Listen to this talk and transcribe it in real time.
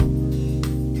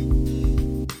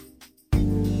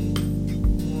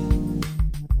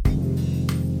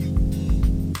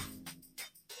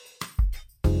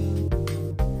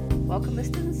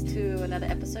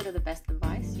episode of the best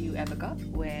advice you ever got.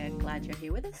 We're glad you're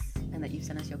here with us and that you've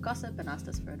sent us your gossip and asked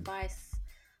us for advice.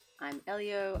 I'm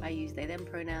Elio, I use they them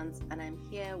pronouns, and I'm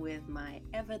here with my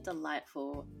ever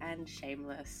delightful and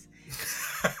shameless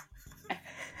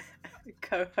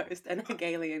co-host and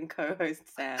Hegelian co-host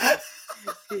Sam,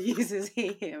 who uses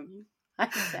he, him. Hi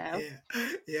Sam.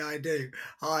 Yeah, I do.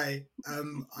 Hi.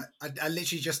 I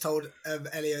literally just told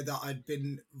Elio that I'd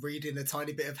been reading a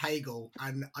tiny bit of Hegel,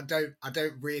 and I don't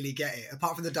really get it,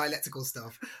 apart from the dialectical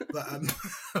stuff. But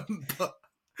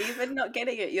Even not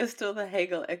getting it, you're still the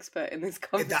Hegel expert in this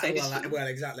conversation. well,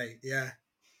 exactly. Yeah.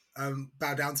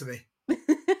 Bow down to me.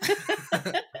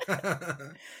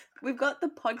 We've got the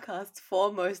podcast's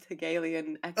foremost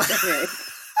Hegelian academic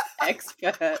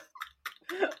expert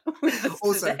with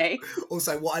us today.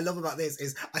 Also, what I love about this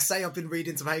is I say I've been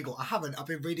reading some Hegel. I haven't. I've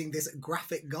been reading this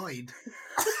graphic guide.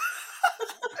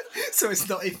 So it's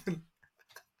not even...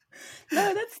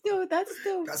 No, that's still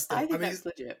I think that's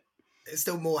legit. It's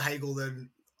still more Hegel than,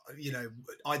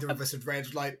 either of us had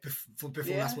read like before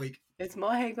last week. It's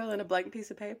more Hegel than a blank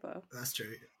piece of paper. That's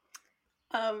true.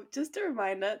 Just a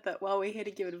reminder that while we're here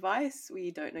to give advice,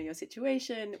 we don't know your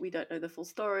situation, we don't know the full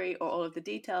story or all of the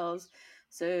details.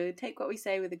 So take what we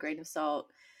say with a grain of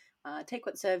salt. Take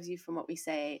what serves you from what we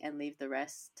say and leave the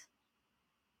rest.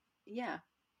 Yeah.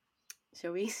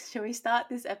 Shall we start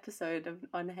this episode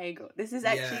on Hegel? This is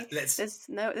actually there's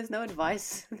no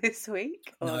advice this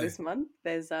week or this month.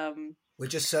 There's we're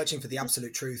just searching for the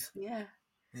absolute truth. Yeah.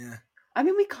 Yeah. I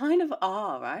mean, we kind of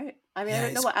are, right? I mean, I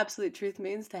don't know what absolute truth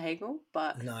means to Hegel,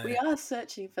 but we are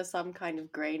searching for some kind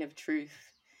of grain of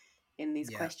truth in these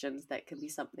questions that can be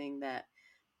something that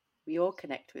we all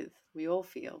connect with, we all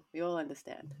feel, we all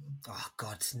understand. Oh,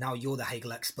 God, now you're the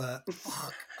Hegel expert.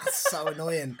 Fuck, that's so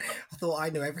annoying. I thought I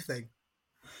knew everything.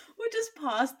 We'll just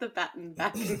pass the baton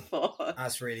back and forth.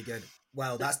 That's really good.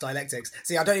 Well, that's dialectics.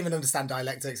 See, I don't even understand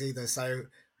dialectics either, so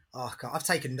God, I've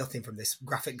taken nothing from this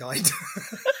graphic guide.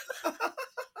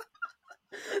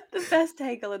 The best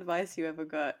Hegel advice you ever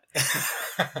got.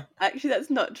 Actually, that's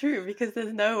not true because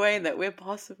there's no way that we're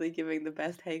possibly giving the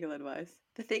best Hegel advice.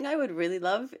 The thing I would really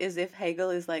love is if Hegel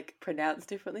is like pronounced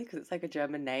differently because it's like a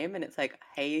German name and it's like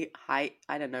I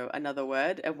don't know, another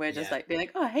word, and we're just like being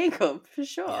like, oh, Hegel for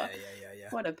sure. Yeah.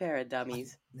 What a pair of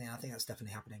dummies. I think that's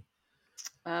definitely happening.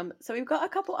 So we've got a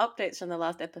couple updates from the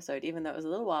last episode, even though it was a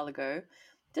little while ago.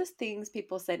 Just things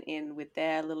people sent in with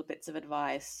their little bits of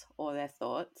advice or their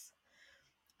thoughts.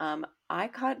 I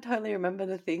can't totally remember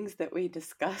the things that we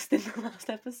discussed in the last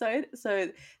episode. So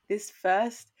this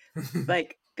first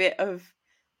bit of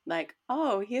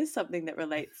oh, here's something that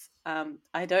relates.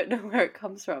 I don't know where it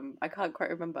comes from. I can't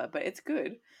quite remember, but it's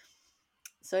good.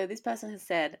 So this person has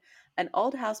said, an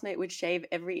old housemate would shave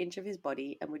every inch of his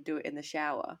body and would do it in the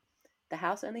shower. The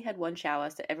house only had one shower,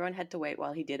 so everyone had to wait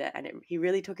while he did it, and he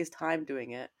really took his time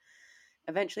doing it.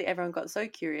 Eventually, everyone got so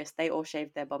curious, they all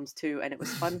shaved their bums too, and it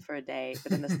was fun for a day,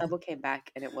 but then the stubble came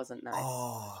back, and it wasn't nice.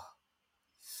 Oh.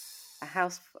 A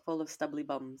house full of stubbly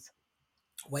bums.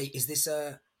 Wait, is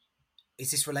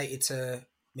this related to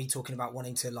me talking about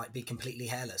wanting to, be completely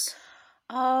hairless?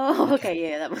 Oh, okay,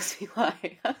 yeah, that must be why.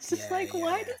 I was just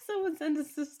why did someone send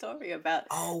us a story about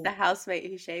the housemate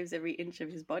who shaves every inch of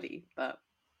his body? But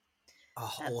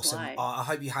that's awesome. Why. I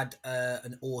hope you had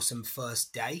an awesome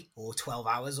first day or 12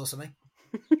 hours or something.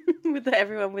 With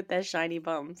everyone with their shiny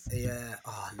bums. Yeah.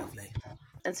 Oh, lovely.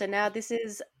 And so now this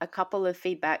is a couple of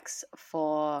feedbacks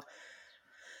for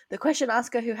the question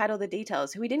asker who had all the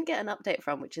details, who we didn't get an update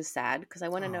from, which is sad because I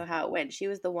want to know how it went. She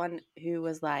was the one who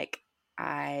was like,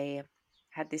 I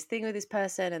had this thing with this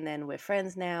person and then we're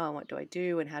friends now and what do I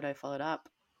do and how do I follow it up?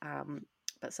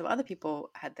 But some other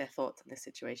people had their thoughts on this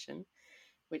situation,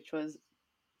 which was,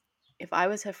 if I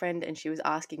was her friend and she was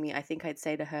asking me, I think I'd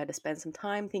say to her to spend some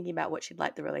time thinking about what she'd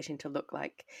like the relation to look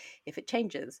like if it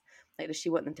changes. Like, does she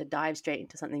want them to dive straight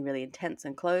into something really intense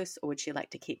and close, or would she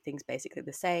like to keep things basically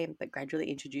the same but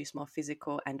gradually introduce more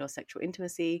physical and or sexual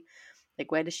intimacy?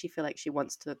 Like, where does she feel like she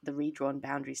wants the redrawn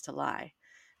boundaries to lie?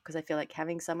 Because I feel like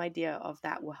having some idea of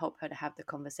that will help her to have the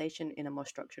conversation in a more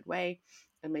structured way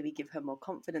and maybe give her more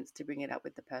confidence to bring it up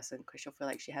with the person, because she'll feel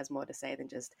like she has more to say than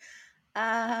just,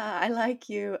 I like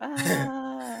you.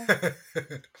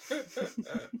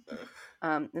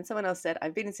 And someone else said,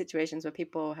 I've been in situations where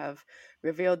people have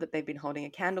revealed that they've been holding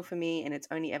a candle for me, and it's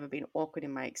only ever been awkward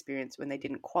in my experience when they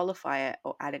didn't qualify it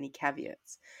or add any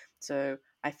caveats. So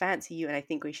I fancy you and I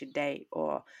think we should date,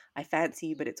 or I fancy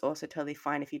you but it's also totally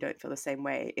fine if you don't feel the same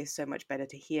way, is so much better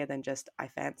to hear than just I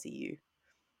fancy you.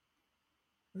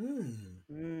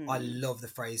 I love the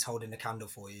phrase holding a candle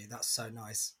for you. That's so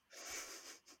nice.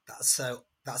 That's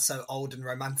so old and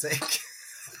romantic.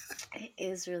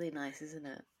 is really nice, isn't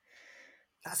it?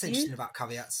 That's Do you? interesting about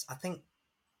caveats. I think.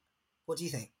 What do you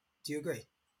think? Do you agree?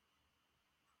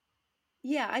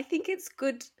 Yeah, I think it's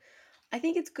good. I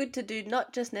think it's good to do,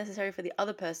 not just necessary for the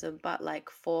other person, but like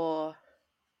for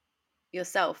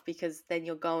yourself, because then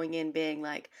you're going in being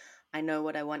like, I know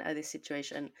what I want out of this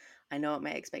situation. I know what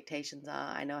my expectations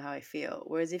are. I know how I feel.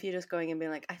 Whereas if you're just going and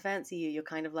being like, I fancy you, you're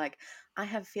kind of like, I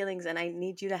have feelings and I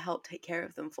need you to help take care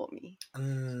of them for me.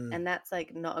 And that's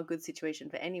like not a good situation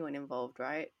for anyone involved,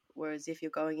 right? Whereas if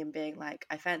you're going and being like,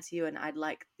 I fancy you and I'd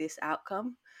like this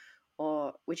outcome,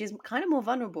 or which is kind of more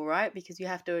vulnerable, right? Because you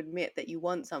have to admit that you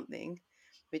want something,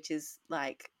 which is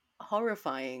like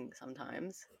horrifying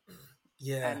sometimes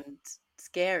Yeah. and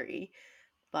scary,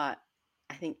 but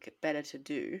I think better to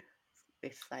do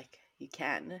if like you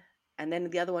can. And then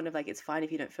the other one of like, it's fine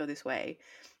if you don't feel this way.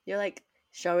 You're like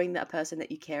showing that person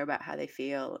that you care about how they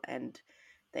feel and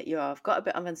that you've got a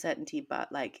bit of uncertainty,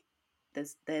 but like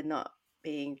they're not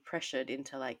being pressured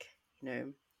into like,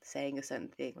 saying a certain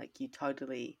thing. Like you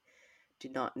totally do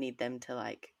not need them to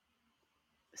like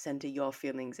center your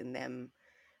feelings in them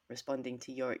responding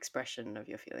to your expression of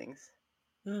your feelings.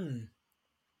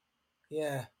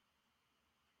 Yeah.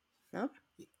 No?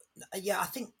 Yeah. I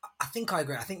think I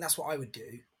agree. I think that's what I would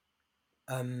do.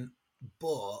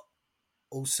 But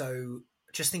also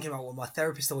just thinking about what my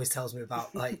therapist always tells me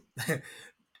about, like,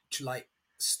 to like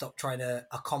stop trying to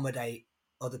accommodate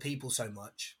other people so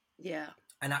much, Yeah.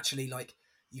 and actually like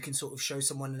you can sort of show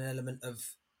someone an element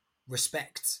of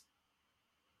respect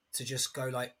to just go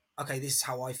like, okay, this is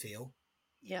how I feel.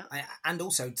 Yeah. And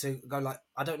also to go like,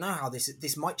 I don't know how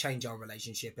this might change our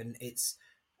relationship, and it's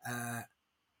uh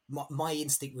my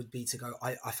instinct would be to go,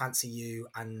 I fancy you,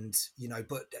 and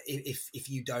but if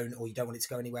you don't, or you don't want it to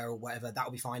go anywhere or whatever, that'll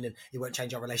be fine, and it won't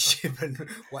change our relationship and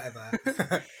whatever.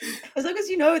 As long as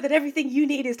you know that everything you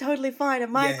need is totally fine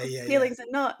and my Yeah, yeah, yeah, feelings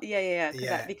are not. Yeah. Because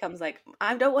that yeah, becomes like,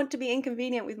 I don't want to be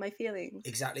inconvenient with my feelings.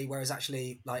 exactly. Whereas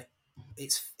actually, like,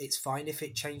 it's fine if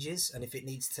it changes and if it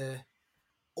needs to,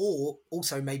 or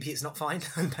also maybe it's not fine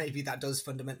and maybe that does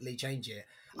fundamentally change it.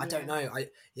 I don't Yeah.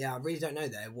 know. I really don't know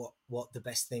there what the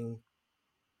best thing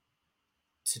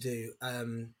to do.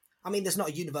 I mean, there's not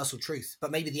a universal truth,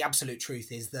 but maybe the absolute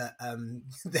truth is that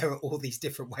there are all these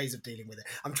different ways of dealing with it.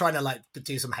 I'm trying to like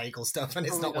do some Hegel stuff, and Oh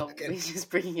it's my not God, working. we're just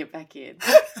bringing it back in.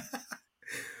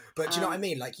 But do you know what I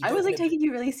mean? Like, you I don't was like want to. taking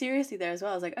you really seriously there as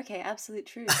well. I was like, okay, absolute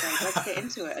truth. Like, let's get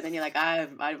into it. And then you're like, I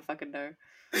don't fucking know.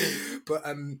 But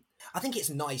I think it's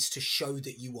nice to show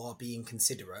that you are being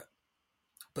considerate,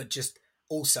 but just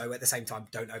also at the same time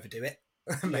don't overdo it.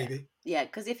 Yeah. Maybe. Yeah,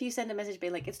 because if you send a message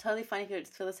being like, it's totally fine if you don't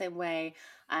feel the same way.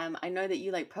 I know that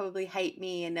you like probably hate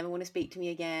me and never want to speak to me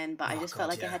again, but I Oh just felt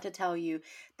God, like I yeah, had to tell you.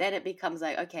 Then it becomes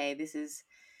like, okay, this is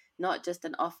not just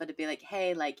an offer to be like,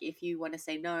 hey, like if you want to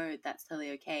say no, that's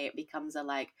totally okay. It becomes a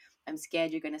like, I'm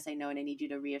scared you're going to say no and I need you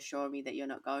to reassure me that you're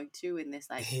not going to, in this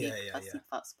like yeah, big yeah, yeah. fussy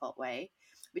fuss pot way,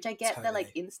 which I get the like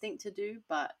Totally, instinct to do,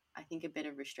 but I think a bit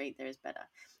of restraint there is better.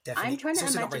 I'm definitely. trying It's to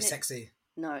also not very imagine it. sexy.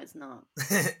 No, it's not.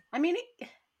 I mean,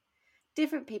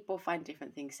 different people find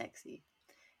different things sexy.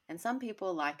 And some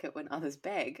people like it when others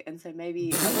beg. And so maybe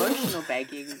emotional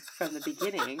begging from the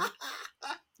beginning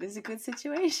is a good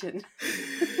situation.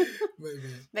 Maybe.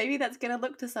 Maybe that's going to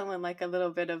look to someone like a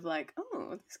little bit of like,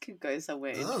 oh, this could go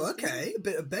somewhere Oh, interesting. okay. A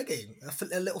bit of begging.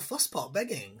 A little fusspot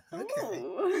begging. Okay.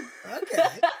 Oh. Okay.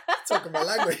 Talking my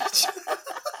language.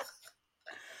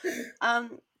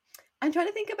 um, I'm trying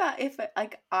to think about if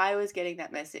like I was getting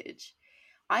that message.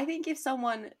 I think if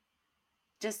someone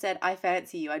just said, I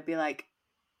fancy you, I'd be like,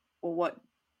 well, what,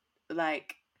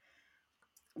 like,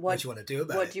 What what do you want to do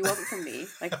about what it? do you want from me?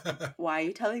 Like, why are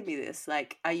you telling me this?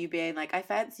 Like, are you being like, I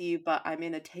fancy you, but I'm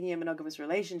in a 10-year monogamous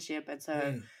relationship, and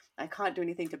so I can't do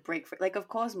anything to break free. Like, of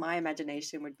course, my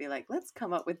imagination would be like, let's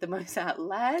come up with the most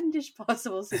outlandish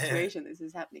possible situation this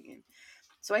is happening in.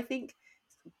 So I think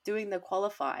doing the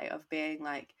qualify of being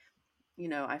like,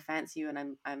 I fancy you,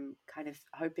 and I'm kind of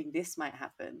hoping this might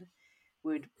happen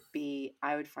would be,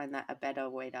 I would find that a better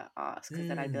way to ask, because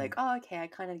then I'd be like, oh, okay, I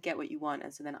kind of get what you want,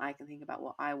 and so then I can think about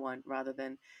what I want rather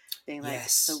than being like,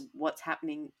 Yes. so what's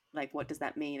happening? Like, what does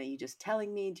that mean? Are you just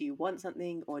telling me? Do you want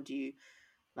something, or do you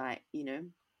like,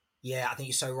 Yeah, I think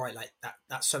you're so right. Like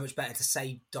that's so much better to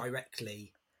say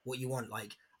directly what you want.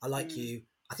 Like, I like mm, you.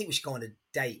 I think we should go on a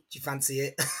date. Do you fancy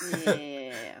it?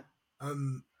 yeah.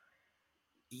 um.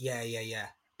 Yeah, yeah, yeah.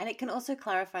 And it can also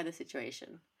clarify the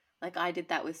situation. Like I did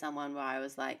that with someone where I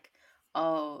was like,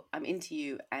 oh, I'm into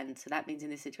you, and so that means in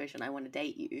this situation I want to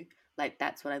date you. Like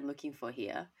that's what I'm looking for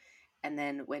here. And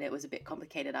then when it was a bit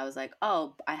complicated, I was like,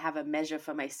 oh, I have a measure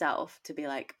for myself to be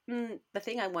like, the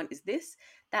thing I want is this.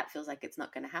 That feels like it's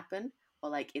not going to happen. or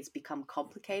like it's become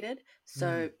complicated.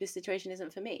 So this situation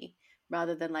isn't for me.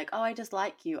 Rather than like, oh, I just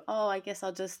like you. Oh, I guess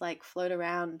I'll just like float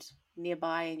around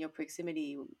nearby in your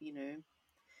proximity, you know.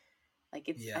 Like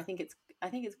it's Yeah. I think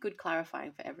it's good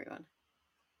clarifying for everyone.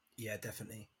 Yeah,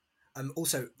 definitely.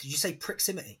 Also, did you say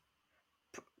proximity?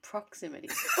 Proximity.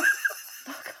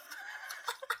 Fuck.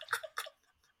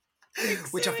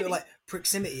 Which I feel Proximity. like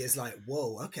proximity is like,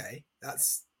 whoa, okay, that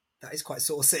is quite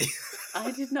saucy.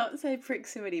 I did not say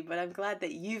proximity, but I'm glad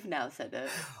that you've now said it.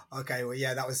 Okay, well,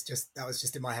 yeah, that was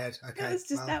just in my head. Okay,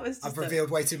 well, That was I've just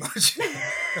revealed way too much.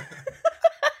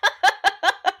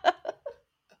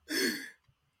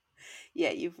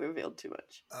 Yeah, you've revealed too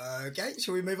much. Okay,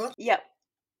 shall we move on? Yep.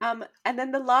 And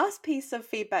then the last piece of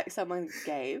feedback someone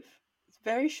gave, it's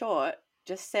very short,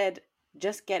 just said,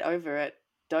 just get over it.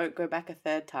 Don't go back a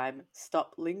third time.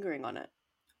 Stop lingering on it.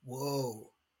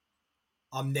 Whoa,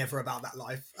 I'm never about that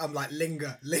life. I'm like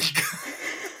linger.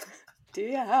 Do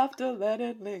you have to let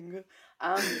it linger?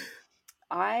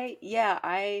 I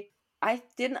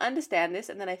didn't understand this,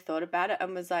 and then I thought about it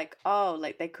and was like, oh,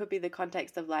 like they could be the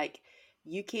context of like,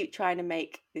 you keep trying to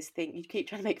make this thing, you keep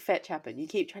trying to make fetch happen, you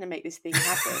keep trying to make this thing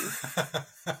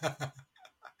happen.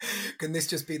 Can this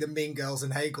just be the Mean Girls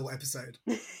and Hegel episode?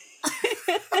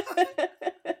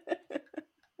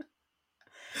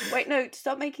 Wait, no,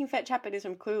 Stop Making Fetch Happen is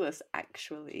from Clueless,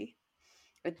 actually.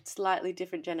 A slightly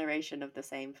different generation of the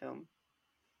same film.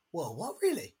 Whoa, what,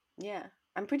 really? Yeah.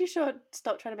 I'm pretty sure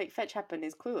Stop Trying to Make Fetch Happen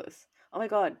is Clueless. Oh my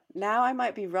god, now I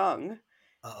might be wrong.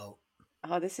 Uh-oh.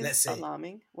 Oh, this Let's is see.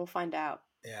 alarming. We'll find out.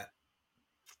 Yeah.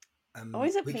 Or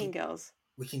is it Mean Girls?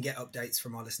 We can get updates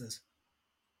from our listeners.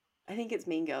 I think it's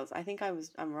Mean Girls. I think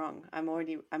I'm wrong.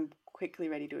 I'm quickly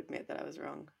ready to admit that I was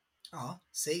wrong. Oh,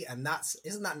 see, and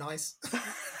isn't that nice?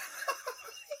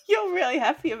 You're really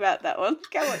happy about that one.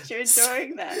 Look how much you're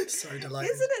enjoying that. So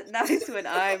delighted. Isn't it nice when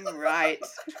I'm right?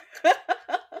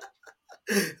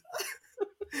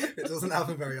 It doesn't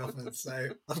happen very often, so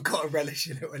I've got a relish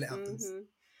in it when it happens.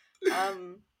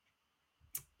 Mm-hmm.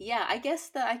 Yeah, I guess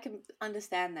that I can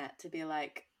understand that, to be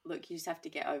like, look, you just have to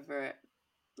get over it.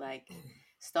 Like,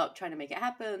 stop trying to make it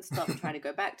happen. Stop trying to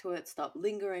go back to it. Stop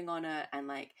lingering on it, and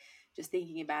like just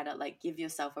thinking about it. Like, give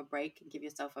yourself a break and give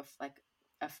yourself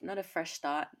not a fresh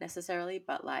start necessarily,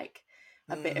 but like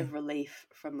a bit of relief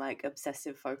from like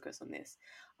obsessive focus on this.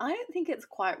 I don't think it's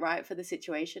quite right for the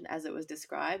situation as it was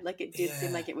described. Like, it did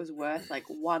seem like it was worth like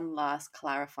one last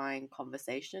clarifying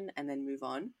conversation and then move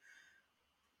on,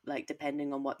 like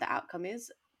depending on what the outcome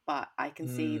is. But I can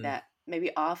see that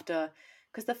maybe after,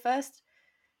 because the first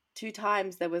two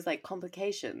times there was like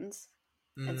complications,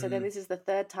 and so then this is the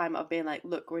third time of being like,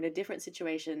 look, we're in a different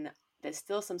situation, there's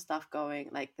still some stuff going,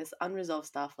 like this unresolved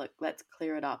stuff, like let's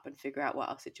clear it up and figure out what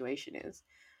our situation is.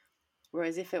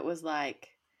 Whereas if it was like,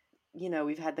 you know,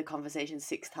 we've had the conversation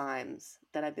 6 times,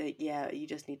 then I'd be like, yeah, you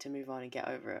just need to move on and get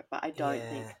over it. But I don't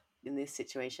think in this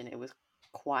situation it was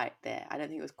quite there. I don't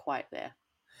think it was quite there.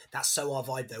 That's so our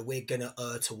vibe, though. We're gonna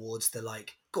err towards the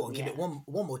like, go on, give it one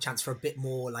more chance for a bit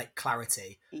more like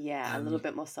clarity. Yeah, a little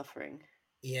bit more suffering.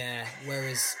 Yeah,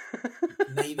 whereas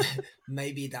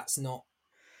maybe that's not.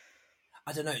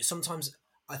 I don't know. Sometimes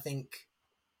I think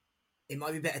it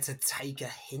might be better to take a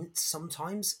hint.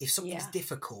 Sometimes if something's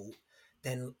difficult,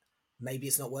 then maybe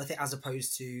it's not worth it. As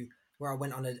opposed to where I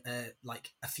went on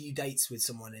a few dates with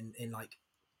someone in like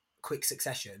quick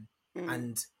succession,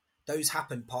 and those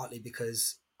happened partly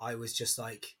because I was just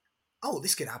like, oh,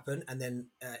 this could happen, and then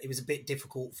it was a bit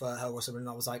difficult for her or something, and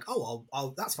I was like, oh,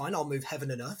 I'll that's fine, I'll move heaven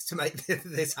and earth to make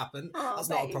this happen. That's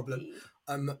not a problem.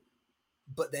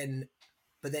 But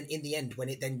then in the end, when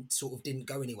it then sort of didn't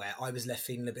go anywhere, I was left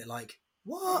feeling a bit like,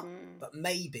 what? But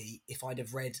maybe if I'd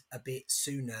have read a bit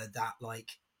sooner that like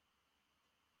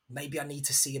maybe I need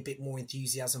to see a bit more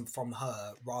enthusiasm from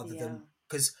her rather than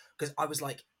because I was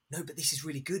like, no, but this is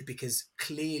really good because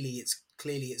clearly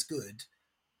it's good,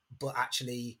 but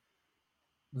actually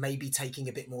maybe taking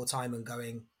a bit more time and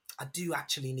going, I do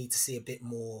actually need to see a bit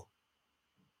more.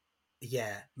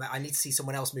 Yeah, I need to see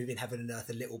someone else move in heaven and earth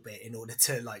a little bit in order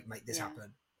to like make this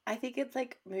happen. I think it's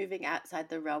like moving outside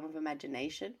the realm of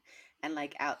imagination and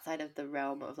like outside of the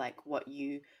realm of like what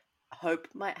you hope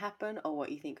might happen or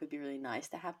what you think would be really nice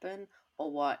to happen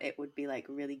or what it would be like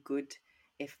really good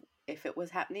if it was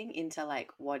happening, into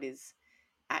like what is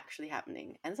actually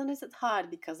happening. And sometimes it's hard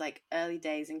because like early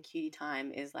days and cutie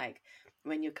time is like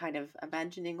when you're kind of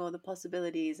imagining all the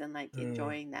possibilities and like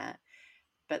enjoying that.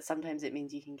 But sometimes it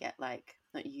means you can get like,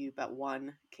 not you, but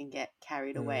one can get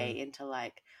carried away into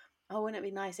like, oh, wouldn't it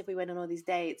be nice if we went on all these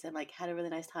dates and like had a really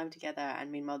nice time together?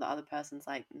 And meanwhile, the other person's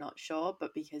like not sure,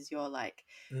 but because you're like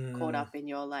caught up in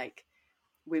your like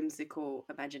whimsical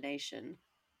imagination.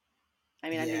 I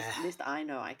mean, Yeah. at least I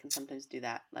know I can sometimes do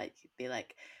that. Like, be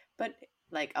like, but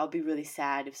like, I'll be really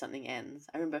sad if something ends.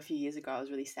 I remember a few years ago, I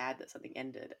was really sad that something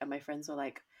ended, and my friends were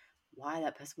like, "Why,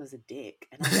 that person was a dick?"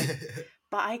 And I was like,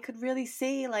 "But I could really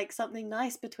see like something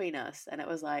nice between us." And it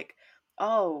was like,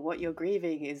 "Oh, what you're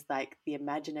grieving is like the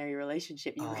imaginary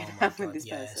relationship you were Oh gonna my have with God. this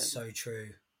Yeah. person." So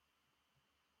true.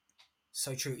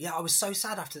 So true. Yeah. I was so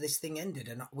sad after this thing ended,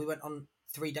 and we went on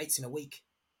 3 dates in a week.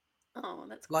 Oh,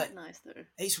 that's Like, quite nice though.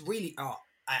 it's really,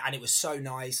 and it was so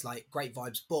nice, like great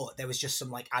vibes, but there was just some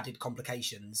like added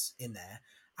complications in there.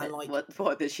 And That like,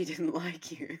 what that she didn't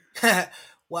like you.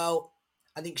 well,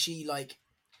 I think she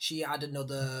had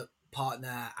another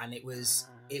partner, and it was,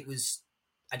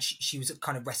 and she was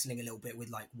kind of wrestling a little bit with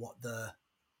like what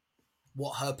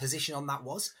her position on that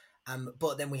was.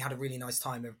 But then we had a really nice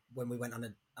time when we went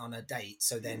on a date.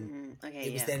 So then Okay,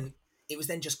 it was yeah, then it was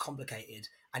then just complicated,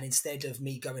 and instead of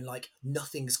me going like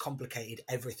nothing's complicated,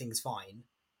 everything's fine,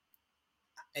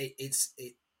 it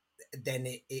then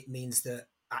it means that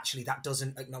actually that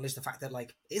doesn't acknowledge the fact that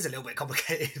like it is a little bit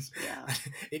complicated. yeah.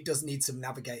 It does need some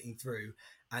navigating through,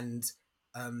 and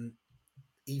um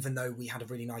even though we had a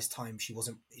really nice time, she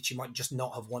might just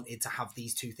not have wanted to have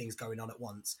these two things going on at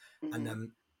once, and Mm-hmm.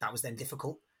 that was then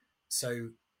difficult. So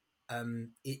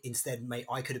instead, mate,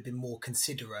 I could have been more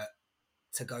considerate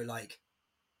to go like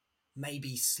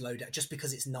maybe slow down, just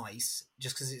because it's nice,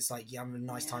 just because it's like, yeah, I'm having a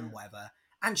nice time, Yeah. whatever,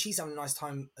 and she's having a nice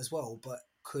time as well, but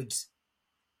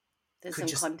There's could some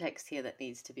just context here that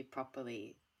needs to be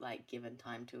properly like given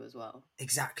time to as well.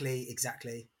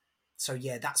 exactly. So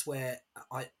yeah, that's where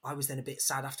I was then a bit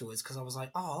sad afterwards, because I was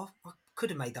like, oh, I could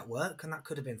have made that work and that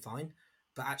could have been fine,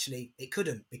 but actually it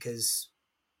couldn't, because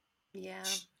Yeah.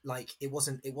 like it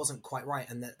wasn't quite right,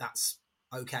 and that's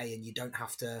okay, and you don't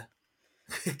have to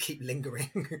keep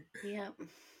lingering. Yeah.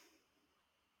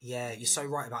 Yeah, you're so Yeah.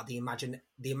 right about the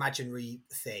imaginary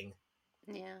thing.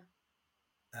 Yeah.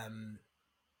 um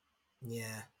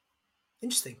yeah,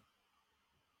 interesting.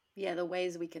 Yeah, the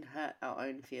ways we can hurt our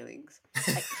own feelings.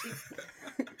 Actually,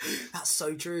 That's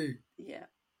so true. yeah.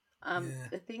 Yeah.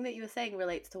 The thing that you were saying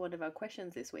relates to one of our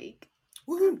questions this week.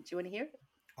 Woohoo. Do you want to hear it?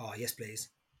 Oh yes, please.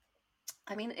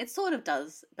 I mean, it sort of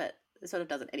does, but it sort of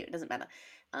doesn't. Anyway, it doesn't matter.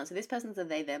 So this person's a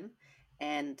they them,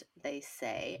 and they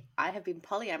say, I have been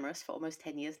polyamorous for almost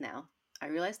 10 years now. I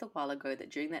realized a while ago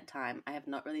that during that time, I have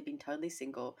not really been totally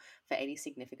single for any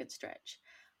significant stretch.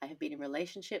 I have been in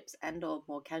relationships and or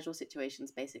more casual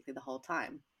situations basically the whole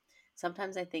time.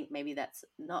 Sometimes I think maybe that's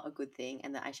not a good thing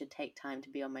and that I should take time to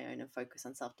be on my own and focus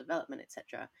on self-development,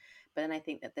 etc. But then I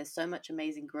think that there's so much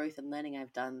amazing growth and learning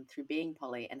I've done through being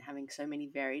poly and having so many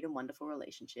varied and wonderful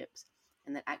relationships,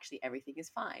 and that actually everything is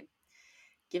fine.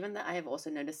 Given that I have also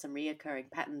noticed some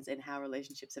reoccurring patterns in how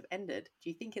relationships have ended, do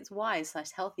you think it's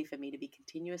wise/healthy for me to be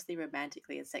continuously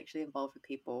romantically and sexually involved with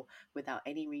people without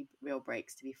any real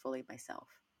breaks to be fully myself?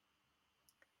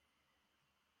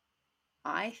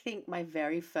 I think my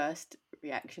very first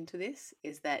reaction to this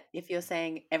is that if you're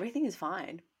saying everything is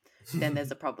fine, then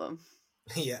there's a problem.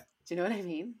 Yeah, Do you know what I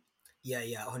mean? yeah,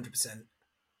 100%.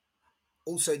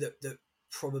 Also, that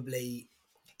probably,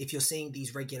 if you're seeing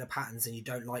these regular patterns and you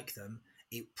don't like them,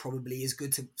 it probably is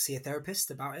good to see a therapist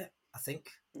about it, I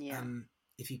think. Yeah.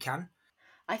 If you can.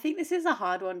 I think this is a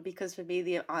hard one because for me,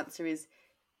 the answer is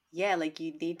yeah, like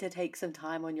you need to take some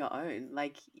time on your own.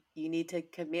 Like you need to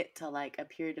commit to like a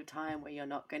period of time where you're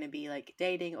not going to be like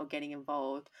dating or getting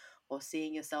involved or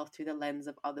seeing yourself through the lens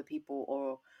of other people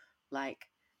or like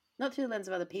not through the lens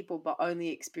of other people, but only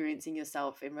experiencing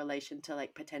yourself in relation to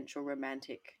like potential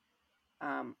romantic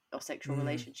or sexual Mm.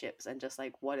 relationships and just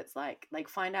like what it's like. Like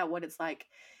find out what it's like.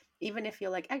 Even if you're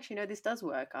like, actually, no, this does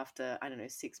work after, I don't know,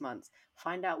 6 months,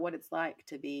 find out what it's like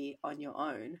to be on your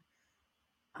own.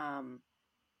 Um,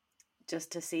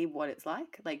 just to see what it's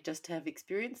like just to have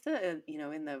experienced it,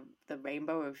 in the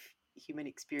rainbow of human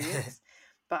experience.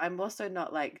 But I'm also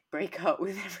not like break up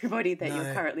with everybody that you're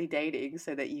No, currently dating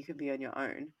so that you can be on your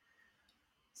own.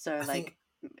 So I think,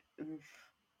 like, mm,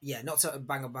 yeah, not to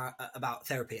bang about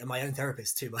therapy and my own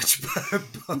therapist too much,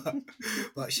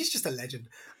 but she's just a legend.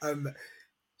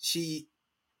 She,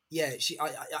 yeah,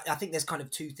 I think there's kind of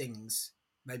two things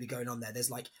maybe going on there.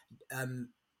 There's like um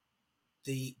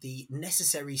the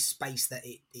necessary space that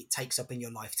it takes up in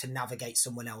your life to navigate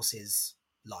someone else's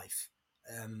life,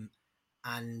 um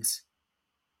and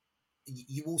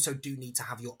you also do need to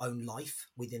have your own life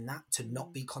within that to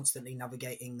not be constantly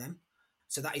navigating them.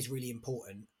 So that is really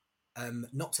important.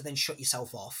 Not to then shut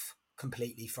yourself off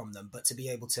completely from them, but to be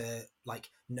able to like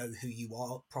know who you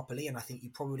are properly. And I think you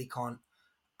probably can't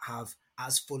have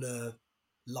as full a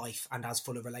life and as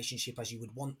full a relationship as you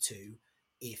would want to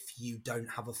if you don't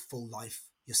have a full life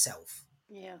yourself.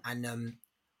 Yeah. And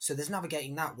so there's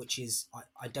navigating that, which is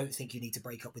I don't think you need to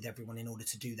break up with everyone in order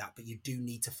to do that, but you do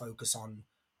need to focus on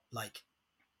like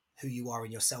who you are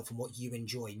in yourself and what you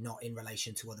enjoy, not in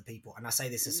relation to other people. And I say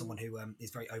this as someone who is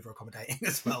very over accommodating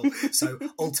as well. So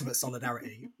ultimate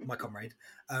solidarity, my comrade.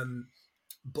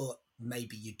 But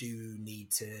maybe you do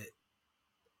need to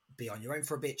be on your own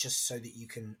for a bit, just so that you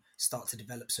can start to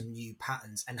develop some new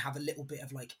patterns and have a little bit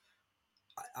of like,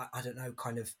 I don't know,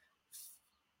 kind of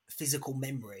physical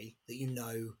memory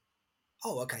that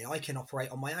oh, okay, I can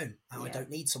operate on my own and I don't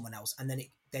need someone else. And then it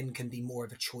then can be more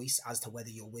of a choice as to whether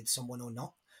you're with someone or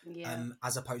not. Yeah.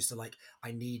 As opposed to like,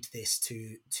 I need this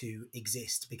to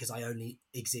exist because I only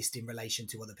exist in relation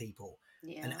to other people.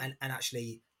 Yeah. And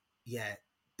actually, yeah,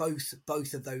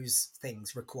 both of those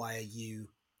things require you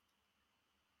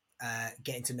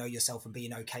getting to know yourself and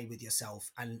being okay with yourself,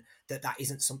 and that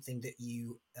isn't something that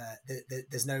you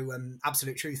there's no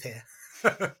absolute truth here.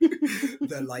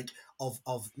 The like of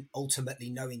ultimately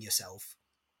knowing yourself,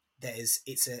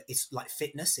 it's like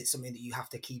fitness. It's something that you have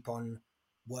to keep on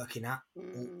working at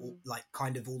like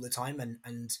kind of all the time,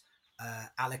 and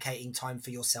allocating time for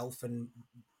yourself and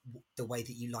the way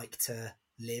that you like to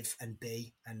live and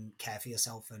be and care for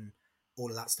yourself and all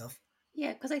of that stuff.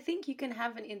 Yeah, because I think you can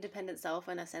have an independent self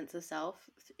and a sense of self,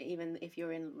 even if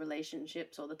you're in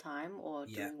relationships all the time or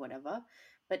Yeah. doing whatever.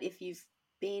 But if you've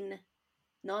been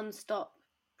non-stop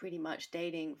pretty much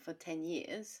dating for 10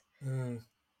 years,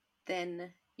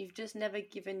 then you've just never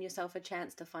given yourself a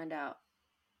chance to find out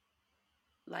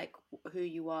like who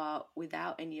you are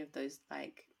without any of those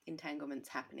like entanglements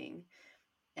happening.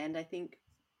 And I think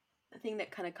the thing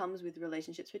that kind of comes with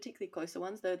relationships, particularly closer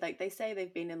ones, though, like they say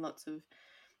they've been in lots of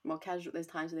more casual, there's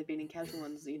times when they've been in casual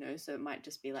ones, you know, so it might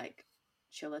just be like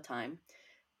chiller time,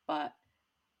 but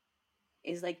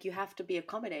is like you have to be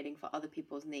accommodating for other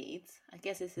people's needs. I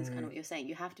guess this is kind of what you're saying.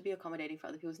 You have to be accommodating for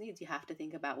other people's needs. You have to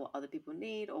think about what other people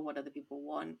need or what other people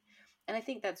want. And I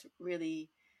think that's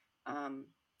really um,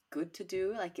 good to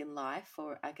do, like in life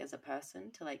or like as a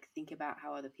person, to like think about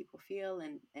how other people feel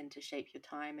and to shape your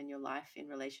time and your life in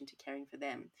relation to caring for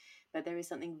them. But there is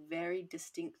something very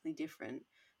distinctly different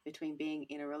between being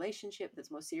in a relationship that's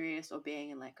more serious or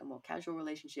being in like a more casual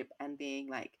relationship and being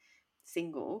like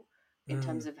single, in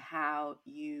terms of how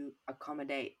you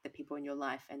accommodate the people in your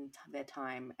life and their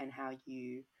time, and how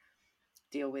you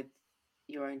deal with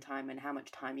your own time and how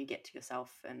much time you get to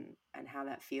yourself and how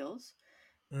that feels.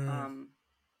 And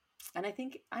I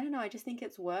think, I don't know, I just think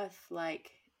it's worth like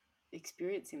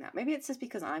experiencing that. Maybe it's just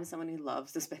because I'm someone who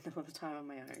loves to spend a lot of time on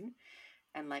my own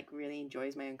and like really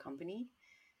enjoys my own company,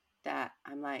 that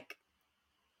I'm like,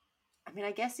 I mean,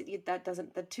 I guess that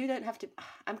doesn't, the two don't have to,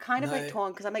 I'm kind of like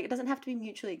torn because I'm like, it doesn't have to be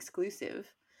mutually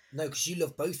exclusive. No, because you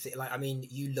love both. Like, I mean,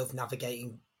 you love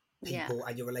navigating people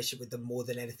and your relationship with them more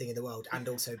than anything in the world, and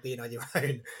also being on your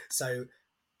own. So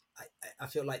I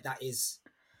feel like that is,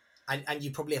 and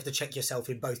you probably have to check yourself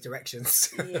in both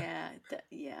directions. Yeah.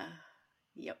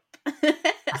 Yep.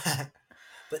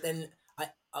 But then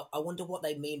I wonder what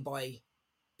they mean by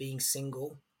being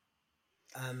single.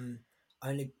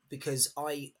 Only because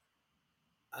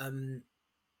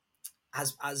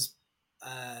as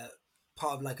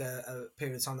part of like a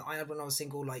period of time that I had when I was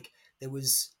single, like there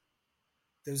was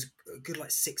a good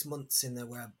like 6 months in there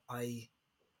where I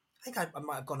think I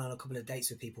might have gone on a couple of dates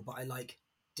with people, but I like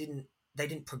they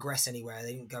didn't progress anywhere,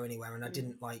 they didn't go anywhere, and I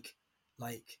didn't like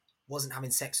wasn't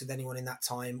having sex with anyone in that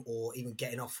time or even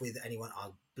getting off with anyone.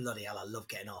 Oh bloody hell, I love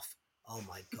getting off. Oh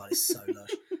my god, it's so lush.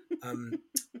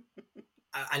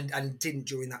 And didn't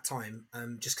during that time,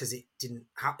 just because it didn't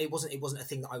it wasn't a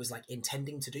thing that I was like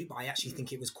intending to do, but I actually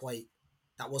think it was quite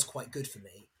good for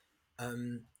me.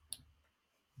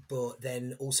 But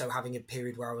then also having a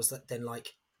period where I was then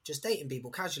like just dating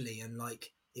people casually and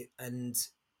like it, and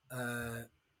that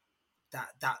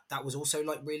was also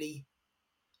like really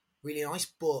really nice.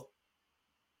 But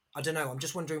I don't know, I'm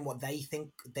just wondering what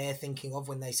they're thinking of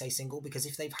when they say single, because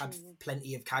if they've had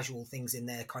plenty of casual things in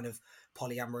their kind of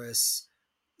polyamorous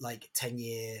like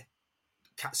 10-year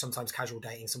sometimes casual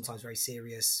dating, sometimes very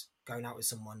serious going out with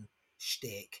someone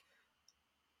shtick,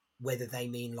 whether they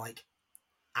mean like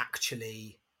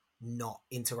actually not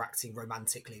interacting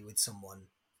romantically with someone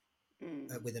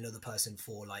with another person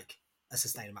for like a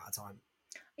sustained amount of time.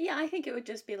 Yeah, I think it would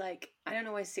just be like, I don't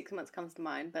know why 6 months comes to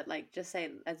mind, but like just say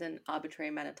as an arbitrary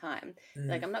amount of time.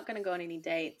 Like, I'm not going to go on any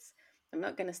dates. I'm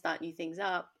not going to start new things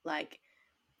up. Like,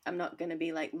 I'm not going to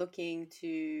be like looking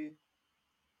to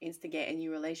instigate a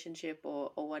new relationship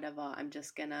or whatever. I'm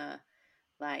just going to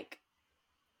like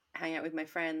hang out with my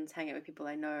friends, hang out with people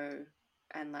I know,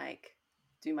 and like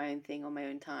do my own thing on my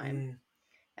own time.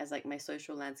 as like my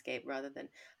social landscape rather than,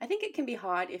 I think it can be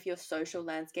hard if your social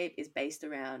landscape is based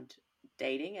around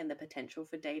dating and the potential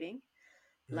for dating.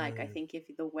 Like, I Mm. think if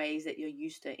the ways that you're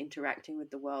used to interacting with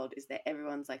the world is that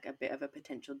everyone's like a bit of a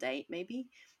potential date, maybe,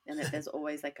 and that there's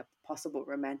always like a possible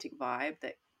romantic vibe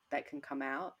that can come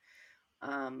out.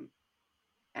 Um,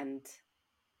 and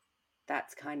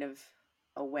that's kind of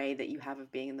a way that you have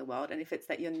of being in the world. And if it's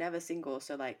that you're never single,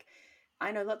 so like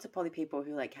I know lots of poly people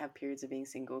who like have periods of being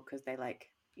single because they like,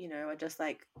 you know, are just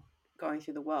like going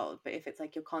through the world. But if it's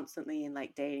like you're constantly in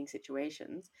like dating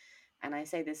situations, and I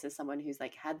say this as someone who's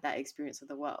like had that experience of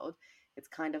the world, it's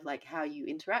kind of like how you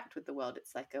interact with the world.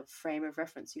 It's like a frame of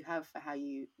reference you have for how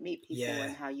you meet people Yeah.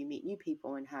 and how you meet new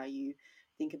people and how you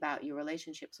think about your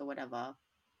relationships or whatever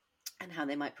and how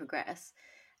they might progress.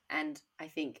 And I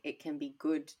think it can be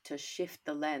good to shift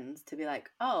the lens to be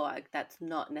like, oh, that's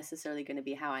not necessarily going to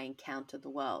be how I encounter the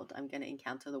world. I'm going to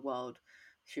encounter the world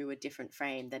through a different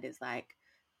frame that is like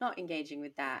not engaging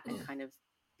with that and kind of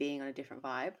being on a different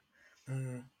vibe.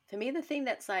 Mm. For me, the thing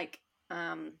that's like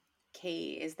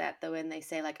key is that when they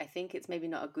say like, I think it's maybe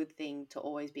not a good thing to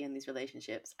always be in these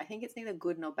relationships. I think it's neither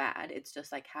good nor bad. It's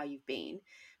just like how you've been.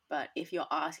 But if you're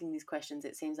asking these questions,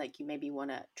 it seems like you maybe want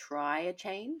to try a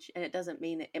change, and it doesn't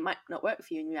mean that it might not work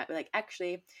for you. And you might be like,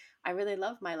 actually, I really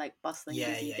love my like bustling,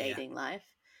 Yeah, busy yeah, yeah, dating life,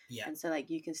 yeah. and so like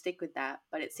you can stick with that.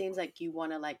 But it seems like you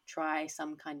want to like try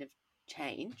some kind of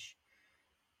change.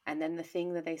 And then the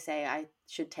thing that they say I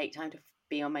should take time to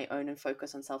be on my own and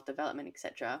focus on self-development,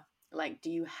 etc. Like,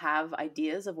 do you have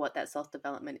ideas of what that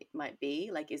self-development might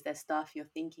be? Like, is there stuff you're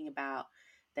thinking about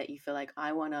that you feel like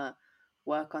I want to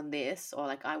work on this, or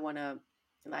like I want to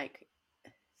like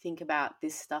think about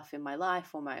this stuff in my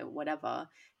life or my whatever,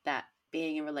 that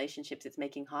being in relationships it's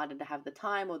making harder to have the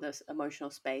time or the emotional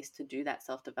space to do that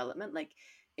self-development? Like,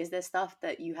 is there stuff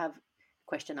that you have,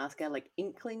 question asker, like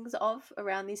inklings of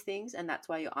around these things and that's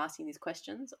why you're asking these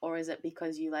questions? Or is it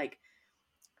because you like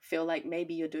feel like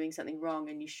maybe you're doing something wrong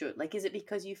and you should, like, is it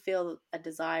because you feel a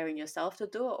desire in yourself to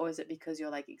do it, or is it because you're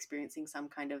like experiencing some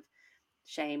kind of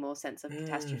shame or sense of Mm.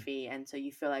 catastrophe and so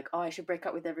you feel like, oh, I should break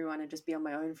up with everyone and just be on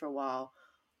my own for a while?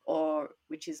 Or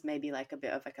which is maybe like a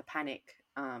bit of like a panic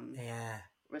Yeah.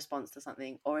 response to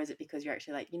something? Or is it because you're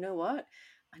actually like, you know what,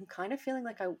 I'm kind of feeling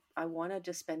like I want to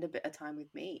just spend a bit of time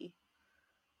with me?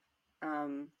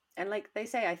 And like they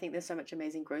say, I think there's so much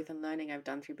amazing growth and learning I've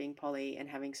done through being poly and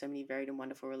having so many varied and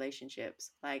wonderful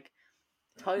relationships. Like,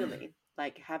 totally,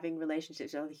 like having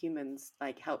relationships with other humans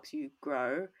like helps you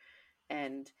grow,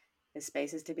 and there's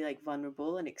spaces to be like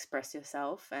vulnerable and express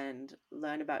yourself and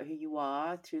learn about who you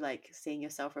are through like seeing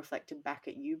yourself reflected back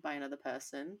at you by another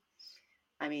person.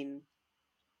 I mean,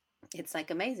 it's like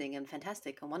amazing and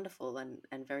fantastic and wonderful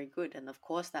and very good. And of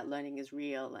course that learning is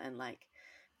real and like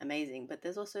amazing, but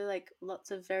there's also like lots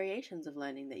of variations of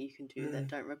learning that you can do that Mm.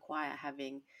 don't require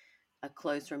having a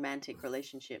close romantic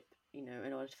relationship, you know,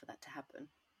 in order for that to happen.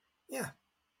 Yeah.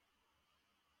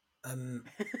 Um,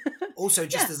 Also,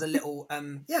 just Yeah. as a little,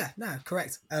 yeah, no,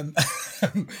 correct.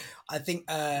 I think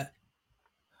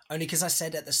only because I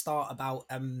said at the start about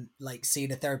like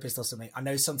seeing a therapist or something. I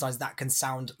know sometimes that can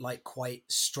sound like quite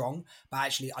strong, but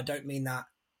actually, I don't mean that.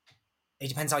 It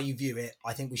depends how you view it.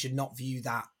 I think we should not view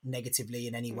that negatively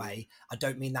in any Mm, way. I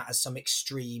don't mean that as some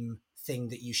extreme thing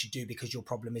that you should do because your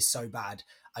problem is so bad.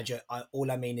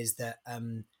 All I mean is that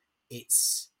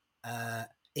it's uh,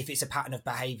 if it's a pattern of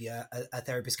behavior, a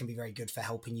therapist can be very good for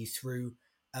helping you through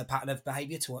a pattern of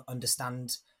behavior to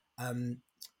understand um,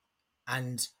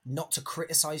 and not to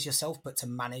criticize yourself, but to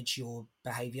manage your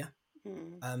behavior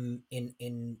mm,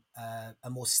 in a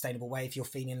more sustainable way. If you're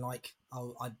feeling like,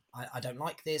 oh, I don't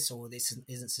like this, or this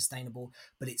isn't sustainable,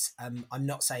 but it's I'm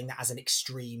not saying that as an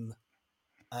extreme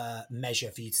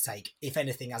measure for you to take. If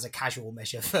anything, as a casual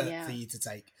measure for yeah. you to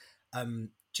take.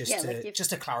 Yeah, like if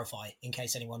Just to clarify, in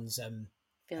case anyone's I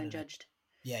feeling don't know. judged.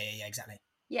 Yeah, exactly.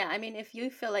 Yeah, I mean, if you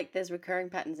feel like there's recurring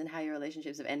patterns in how your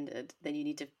relationships have ended, then you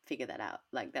need to figure that out.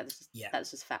 Like Yeah,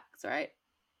 that's just facts, right?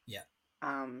 yeah.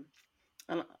 Um,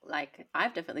 and like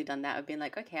I've definitely done that. I've been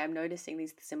like, okay, I'm noticing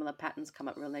these similar patterns come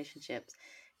up in relationships,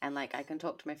 and like I can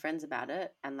talk to my friends about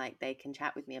it, and like they can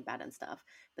chat with me about it and stuff.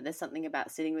 But there's something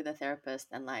about sitting with a therapist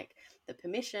and like the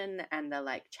permission and the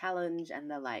like challenge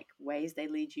and the like ways they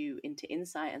lead you into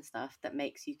insight and stuff that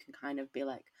makes you can kind of be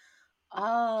like,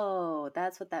 oh,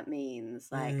 that's what that means.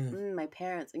 Like, Mm. my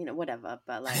parents, you know, whatever.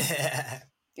 But like,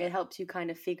 it helps you kind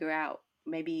of figure out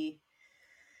maybe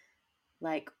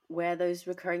like where those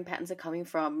recurring patterns are coming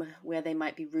from, where they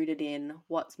might be rooted in,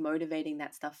 what's motivating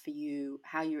that stuff for you,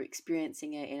 how you're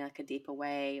experiencing it in like a deeper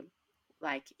way.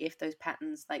 Like, if those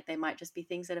patterns, like, they might just be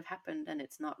things that have happened and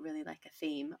it's not really like a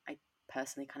theme. I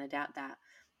personally kind of doubt that.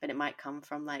 but it might come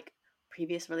from like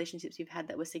previous relationships you've had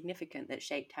that were significant, that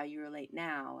shaped how you relate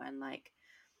now, and like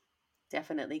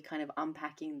definitely kind of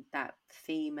unpacking that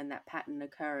theme and that pattern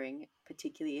occurring,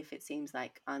 particularly if it seems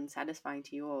like unsatisfying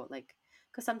to you, or like,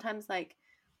 because sometimes like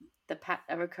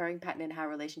a recurring pattern in how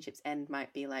relationships end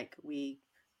might be like we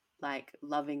like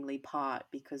lovingly part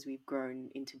because we've grown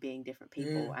into being different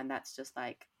people, and that's just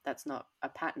like, that's not a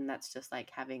pattern, that's just like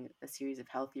having a series of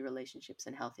healthy relationships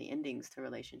and healthy endings to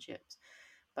relationships.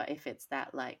 But if it's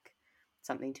that like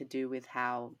something to do with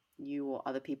how you or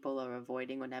other people are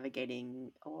avoiding or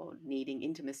navigating or needing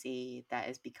intimacy that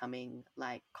is becoming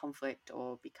like conflict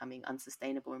or becoming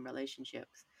unsustainable in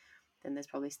relationships, then there's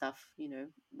probably stuff, you know,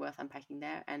 worth unpacking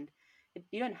there. And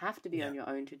you don't have to be on your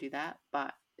own to do that,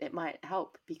 but it might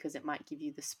help because it might give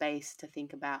you the space to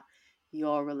think about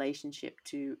your relationship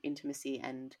to intimacy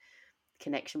and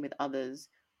connection with others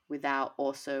without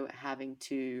also having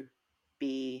to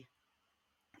be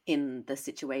in the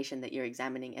situation that you're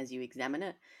examining as you examine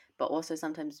it. But also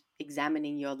sometimes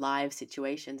examining your live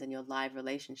situations and your live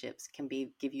relationships can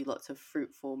be give you lots of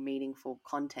fruitful, meaningful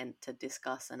content to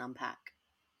discuss and unpack.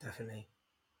 Definitely.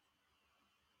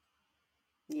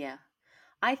 Yeah.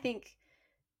 I think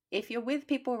if you're with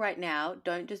people right now,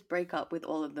 don't just break up with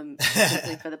all of them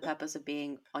simply for the purpose of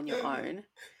being on your own.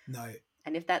 No.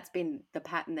 And if that's been the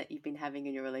pattern that you've been having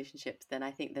in your relationships, then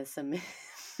I think there's some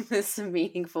there's some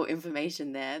meaningful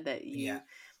information there that you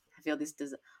feel this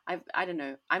I don't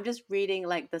know. I'm just reading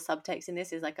like the subtext in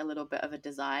this is like a little bit of a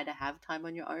desire to have time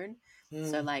on your own.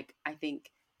 So like I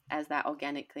think as that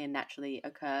organically and naturally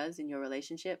occurs in your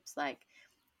relationships, like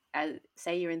as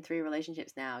say you're in 3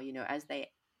 relationships now, you know, as they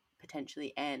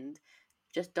potentially end,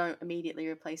 just don't immediately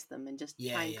replace them, and just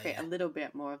try and create a little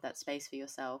bit more of that space for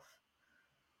yourself,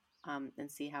 and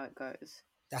see how it goes.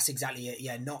 That's exactly it.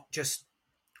 Yeah, not just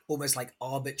almost like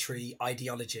arbitrary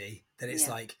ideology that it's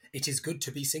like it is good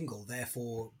to be single,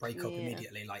 therefore break up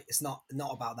immediately. Like it's not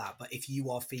about that. But if you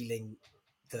are feeling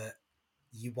that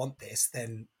you want this,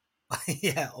 then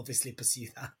obviously pursue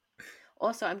that.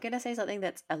 Also, I'm going to say something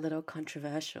that's a little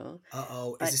controversial.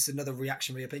 Is this another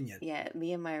reactionary opinion? Yeah,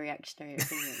 me and my reactionary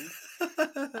opinions,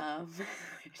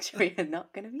 which we are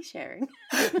not going to be sharing.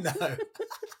 No.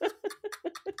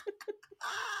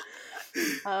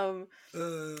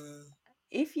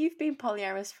 If you've been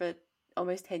polyamorous for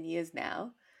almost 10 years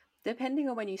now, depending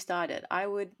on when you started, I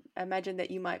would imagine that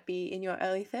you might be in your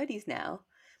early 30s now.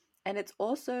 And it's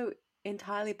also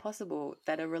entirely possible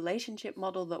that a relationship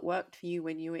model that worked for you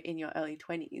when you were in your early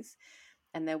 20s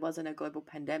and there wasn't a global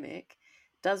pandemic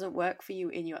doesn't work for you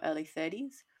in your early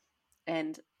 30s.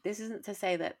 And this isn't to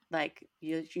say that like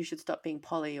you should stop being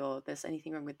poly or there's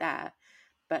anything wrong with that,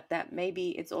 but that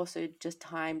maybe it's also just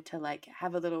time to like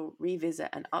have a little revisit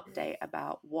and update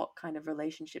about what kind of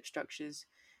relationship structures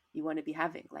you want to be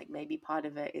having. Like maybe part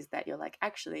of it is that you're like,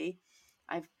 actually,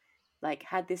 I've like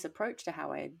had this approach to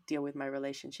how I deal with my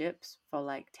relationships for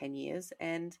like 10 years,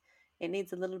 and it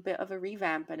needs a little bit of a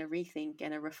revamp and a rethink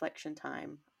and a reflection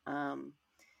time.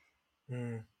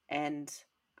 And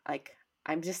like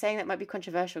I'm just saying that might be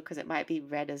controversial because it might be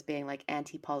read as being like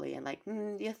anti-poly and like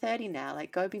you're 30 now,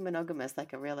 like go be monogamous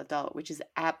like a real adult, which is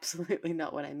absolutely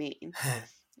not what I mean.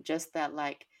 Just that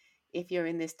like if you're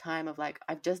in this time of like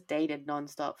I've just dated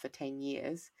nonstop for 10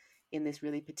 years in this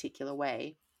really particular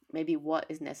way, maybe what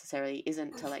is necessary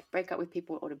isn't to like break up with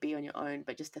people or to be on your own,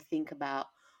 but just to think about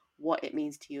what it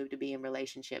means to you to be in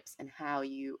relationships and how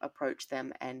you approach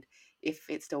them, and if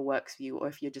it still works for you, or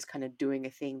if you're just kind of doing a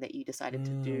thing that you decided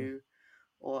to do,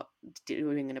 or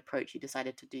doing an approach you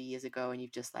decided to do years ago and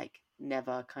you've just like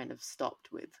never kind of stopped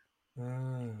with.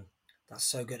 That's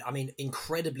so good. I mean,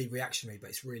 incredibly reactionary, but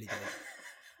it's really good.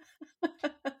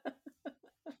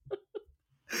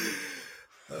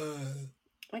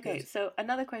 Okay, good. So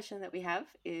another question that we have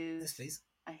is, yes, please.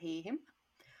 I hear him.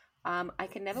 I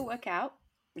can never work out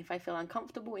if I feel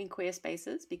uncomfortable in queer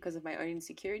spaces because of my own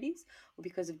insecurities or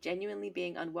because of genuinely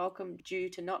being unwelcome due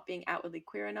to not being outwardly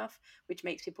queer enough, which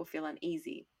makes people feel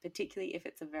uneasy, particularly if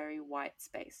it's a very white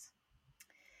space.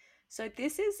 So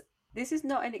this is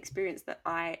not an experience that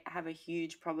I have a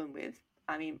huge problem with.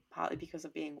 I mean, partly because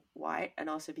of being white and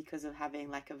also because of having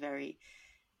like a very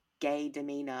gay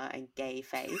demeanor and gay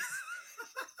face.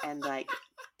 And like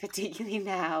particularly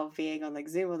now being on like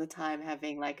Zoom all the time,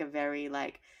 having like a very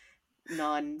like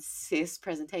non-cis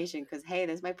presentation because hey,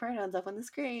 there's my pronouns up on the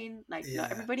screen. Like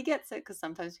not everybody gets it because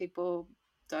sometimes people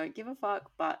don't give a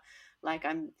fuck, but like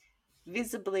I'm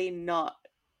visibly not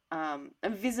I'm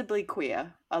visibly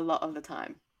queer a lot of the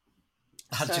time.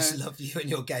 I just love you and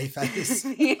your gay face.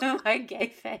 You know, my gay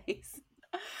face.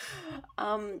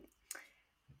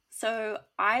 So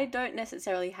I don't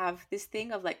necessarily have this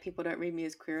thing of like people don't read me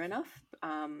as queer enough.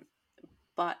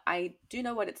 But I do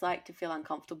know what it's like to feel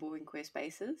uncomfortable in queer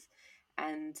spaces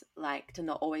and like to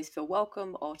not always feel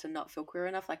welcome or to not feel queer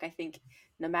enough. Like I think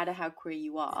no matter how queer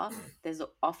you are, there's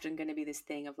often going to be this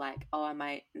thing of like, oh, am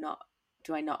I not,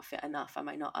 do I not fit enough? Am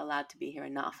I not allowed to be here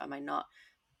enough? Am I not,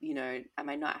 am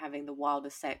I not having the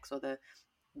wildest sex or the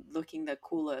looking the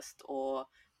coolest or,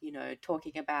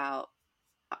 talking about,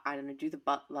 I don't know, do the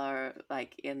butler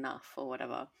like enough or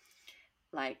whatever.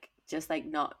 Like just like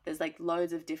not, there's like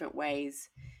loads of different ways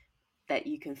that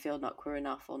you can feel not queer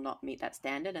enough or not meet that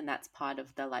standard, and that's part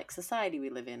of the like society we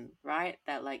live in, right?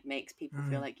 That like makes people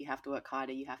feel like you have to work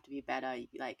harder, you have to be better,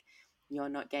 like you're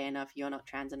not gay enough, you're not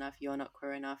trans enough, you're not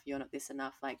queer enough, you're not this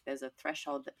enough. Like there's a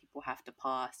threshold that people have to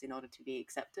pass in order to be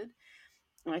accepted,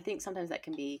 and I think sometimes that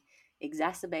can be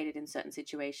exacerbated in certain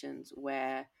situations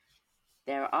where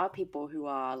there are people who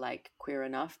are like queer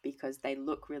enough because they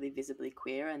look really visibly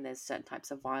queer, and there's certain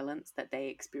types of violence that they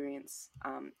experience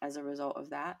as a result of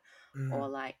that, or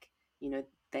like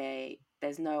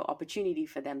there's no opportunity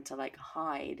for them to like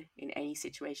hide in any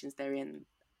situations they're in,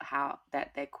 how that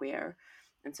they're queer,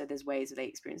 and so there's ways that they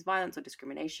experience violence or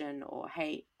discrimination or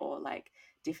hate or like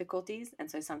difficulties, and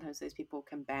so sometimes those people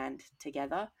can band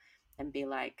together and be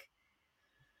like,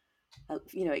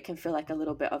 it can feel like a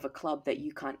little bit of a club that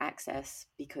you can't access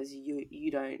because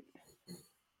you don't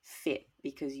fit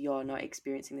because you're not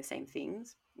experiencing the same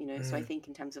things. So I think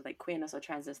in terms of like queerness or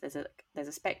transness, there's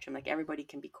a spectrum. Like everybody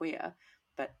can be queer,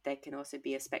 but there can also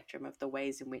be a spectrum of the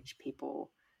ways in which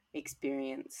people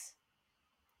experience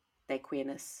their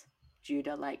queerness due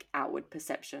to like outward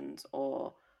perceptions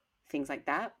or things like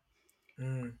that.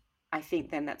 I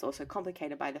think then that's also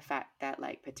complicated by the fact that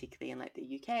like particularly in like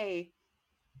the UK,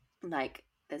 like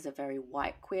there's a very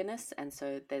white queerness, and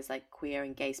so there's like queer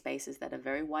and gay spaces that are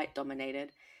very white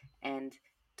dominated and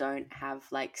don't have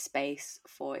like space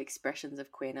for expressions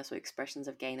of queerness or expressions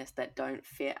of gayness that don't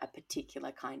fit a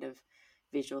particular kind of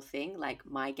visual thing. Like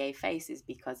my gay face is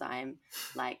because I'm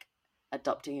like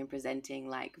adopting and presenting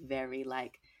like very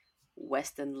like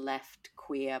western left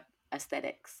queer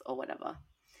aesthetics or whatever,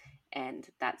 and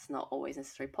that's not always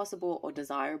necessarily possible or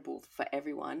desirable for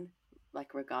everyone,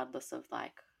 like regardless of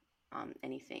like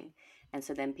anything. And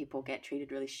so then people get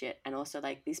treated really shit, and also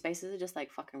like these spaces are just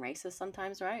like fucking racist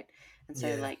sometimes, right? And so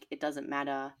Yeah. like it doesn't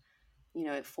matter,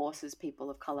 it forces people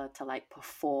of color to like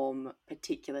perform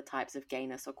particular types of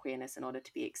gayness or queerness in order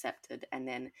to be accepted, and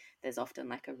then there's often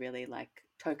like a really like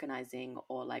tokenizing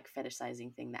or like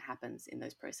fetishizing thing that happens in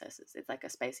those processes. It's like a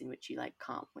space in which you like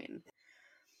can't win.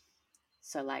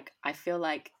 So like I feel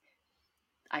like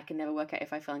I can never work out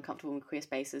if I feel uncomfortable in queer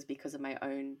spaces because of my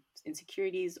own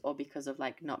insecurities or because of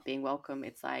like not being welcome.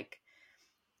 It's like,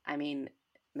 I mean,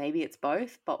 maybe it's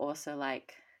both, but also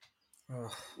like,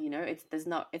 Ugh.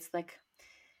 it's like,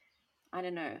 I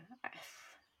don't know.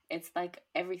 It's like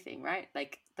everything, right?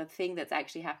 Like the thing that's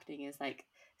actually happening is like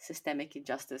systemic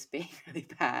injustice being really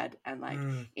bad and like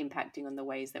impacting on the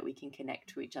ways that we can connect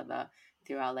to each other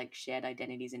through our like shared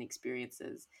identities and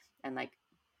experiences, and like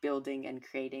building and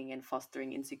creating and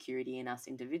fostering insecurity in us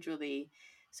individually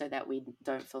so that we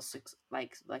don't feel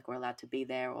like we're allowed to be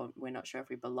there or we're not sure if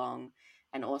we belong,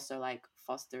 and also like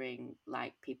fostering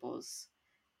like people's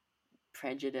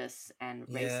prejudice and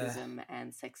Yeah. racism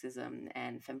and sexism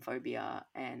and femphobia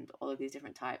and all of these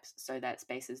different types so that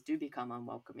spaces do become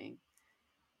unwelcoming.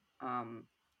 Um,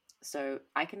 so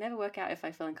I can never work out if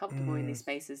I feel uncomfortable in these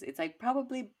spaces. It's like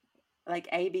probably like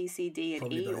A, B, C, D, and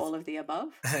Probably E, both. all of the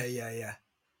above, Yeah, yeah.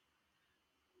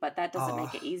 but that doesn't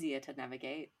make it Ah, easier to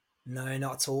navigate. no,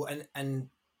 not at all. And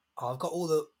I've got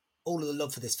all of the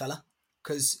love for this fella,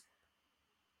 because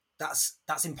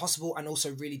that's impossible and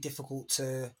also really difficult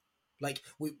to, like,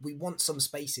 we want some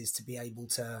spaces to be able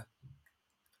to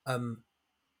um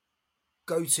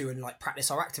go to and like practice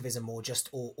our activism, or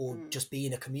or Mm, just be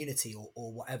in a community,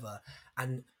 or whatever.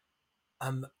 And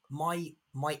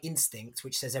my instinct,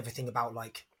 which says everything about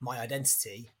like my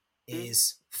identity, mm,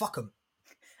 is fuck them.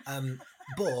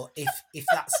 But if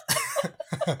that's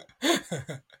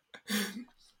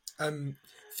um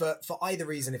for either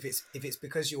reason, if it's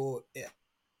because you're,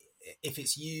 if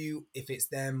it's you, if it's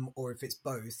them, or if it's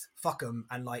both, fuck them.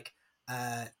 And like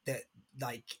that,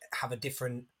 like have a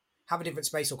different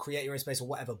space or create your own space or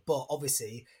whatever. But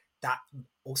obviously that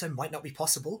also might not be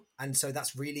possible, and so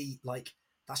that's really like,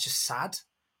 that's just sad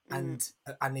mm,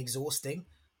 and exhausting,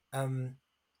 um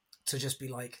to just be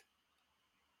like,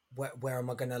 where am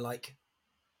I gonna like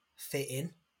fit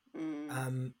in? mm,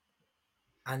 um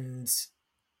and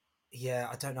yeah,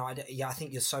 I don't know. Yeah, I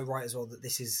think you're so right as well that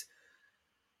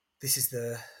this is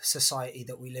the society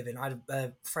that we live in. I had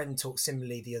a friend talk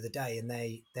similarly the other day, and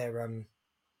they're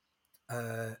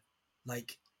uh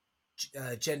like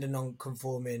gender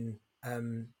non-conforming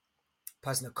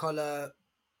person of color,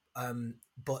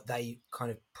 but they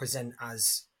kind of present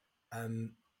as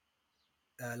um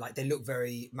like they look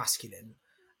very masculine,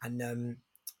 and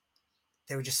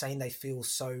they were just saying they feel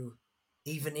so,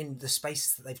 even in the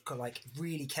spaces that they've got like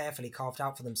really carefully carved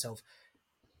out for themselves,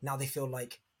 now they feel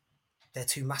like they're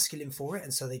too masculine for it,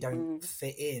 and so they don't Mm,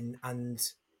 fit in,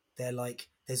 and they're like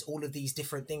there's all of these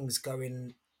different things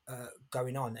going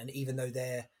on, and even though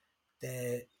they're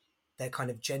their kind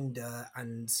of gender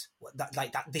and that,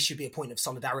 like that, this should be a point of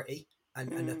solidarity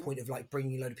and a mm. point of like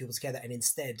bringing a load of people together, and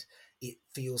instead it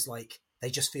feels like they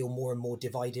just feel more and more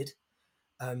divided.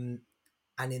 um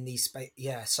and in these space,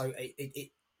 yeah, so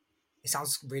it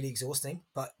sounds really exhausting,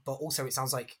 but also it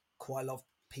sounds like quite a lot of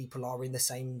people are in the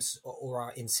same or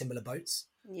are in similar boats.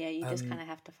 Yeah, you just kind um of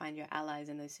have to find your allies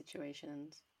in those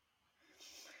situations.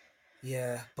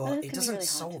 yeah, Well, but it it can be doesn't really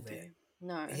hard to solve do. it.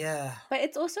 No. Yeah. But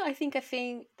it's also, I think, a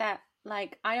thing that,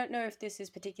 like, I don't know if this is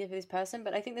particular for this person,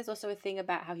 but I think there's also a thing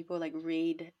about how people, like,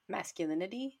 read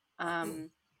masculinity and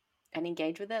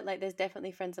engage with it. Like, there's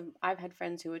definitely I've had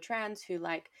friends who are trans who,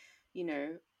 like, you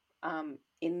know,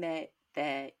 in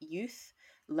their youth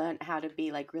learned how to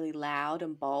be, like, really loud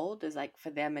and bold as, like, for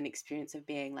them an experience of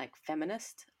being, like,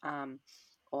 feminist,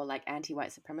 or like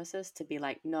anti-white supremacist, to be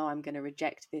like, no, I'm going to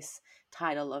reject this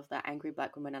title of the angry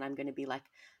black woman and I'm going to be like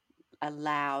a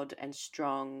loud and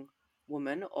strong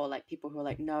woman. Or like people who are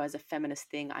like, no, as a feminist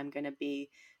thing, I'm going to be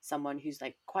someone who's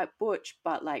like quite butch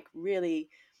but like really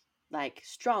like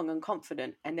strong and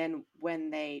confident. And then when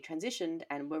they transitioned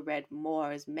and were read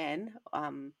more as men,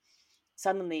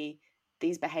 suddenly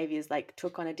these behaviors like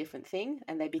took on a different thing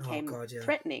and they Oh became god, yeah.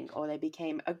 threatening, or they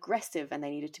became aggressive and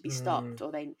they needed to be Mm, stopped,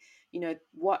 or they,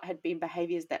 what had been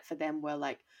behaviors that for them were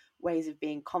like ways of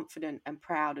being confident and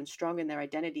proud and strong in their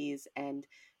identities, and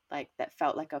like that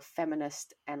felt like a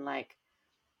feminist and like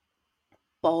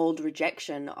bold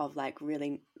rejection of like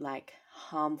really like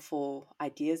harmful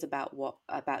ideas about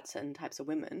certain types of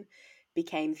women,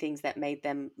 became things that made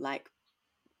them like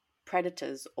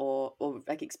predators, or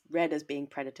like read as being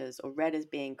predators, or read as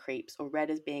being creeps, or read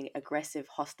as being aggressive,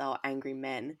 hostile, angry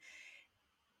men,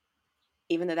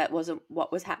 even though that wasn't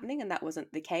what was happening and that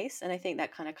wasn't the case. And I think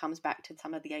that kind of comes back to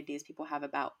some of the ideas people have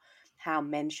about how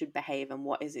men should behave and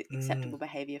what is mm, acceptable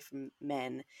behavior from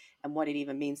men, and what it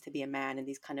even means to be a man, in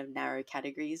these kind of narrow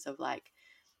categories of like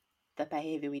the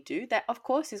behavior we do, that of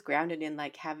course is grounded in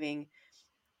like having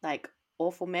like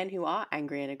awful men who are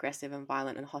angry and aggressive and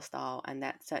violent and hostile, and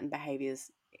that certain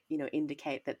behaviors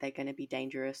indicate that they're going to be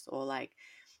dangerous, or like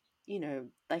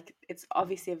like it's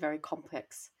obviously a very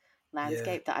complex yeah.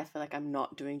 landscape that I feel like I'm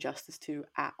not doing justice to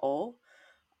at all.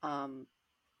 um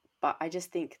but I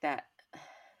just think that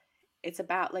it's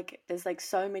about like there's like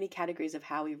so many categories of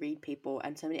how we read people,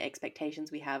 and so many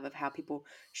expectations we have of how people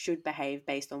should behave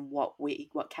based on what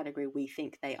category we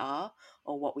think they are,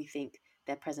 or what we think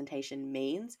their presentation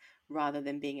means, rather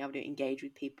than being able to engage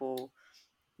with people,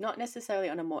 not necessarily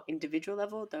on a more individual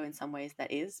level, though in some ways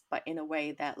that is, but in a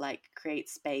way that like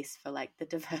creates space for like the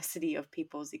diversity of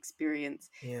people's experience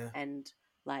Yeah. and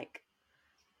like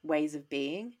ways of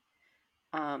being.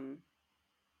 um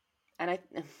and I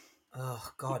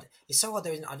Oh god, it's so hard.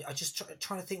 There isn't. I just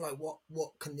trying to think like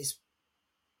what can this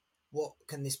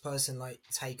person like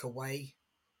take away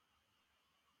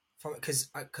from it?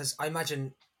 Because I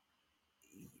imagine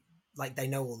like they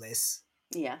know all this,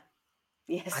 yeah,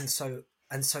 and yes. so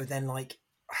then like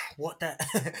what that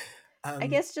I um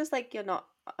guess just like you're not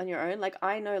on your own. Like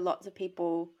I know lots of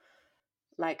people,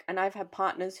 like, and I've had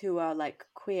partners who are like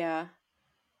queer,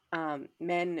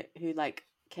 men who like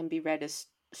can be read as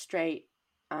straight,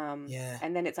 yeah.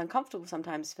 and then it's uncomfortable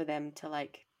sometimes for them to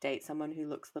like date someone who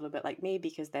looks a little bit like me,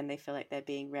 because then they feel like they're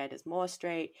being read as more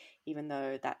straight, even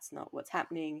though that's not what's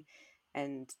happening.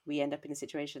 And we end up in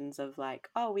situations of like,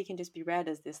 oh, we can just be read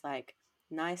as this like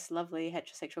nice, lovely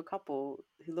heterosexual couple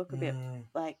who look a bit Mm.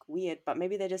 like weird, but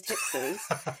maybe they're just hipsters,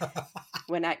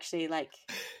 when actually like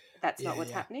that's not Yeah,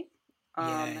 what's yeah, happening.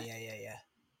 yeah, um yeah, yeah, yeah.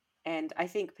 and I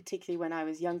think particularly when I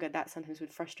was younger, that sometimes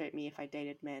would frustrate me if I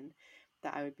dated men,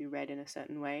 that I would be read in a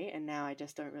certain way. And now I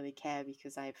just don't really care,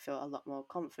 because I feel a lot more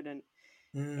confident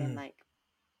in Mm. like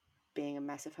being a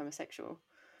massive homosexual.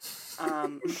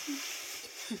 um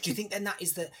Do you think then that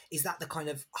is that the kind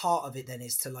of heart of it then,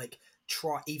 is to like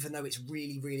try, even though it's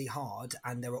really really hard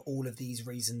and there are all of these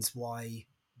reasons why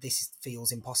this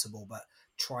feels impossible, but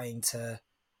trying to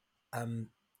um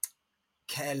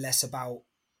care less about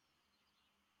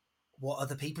what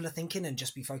other people are thinking and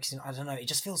just be focusing. I don't know. It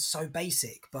just feels so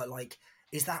basic, but like,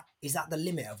 is that the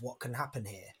limit of what can happen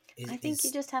here? I think you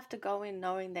Is just have to go in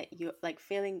knowing that you're like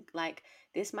feeling like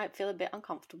this might feel a bit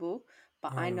uncomfortable,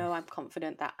 but I mm, know I'm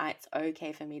confident that it's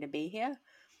okay for me to be here.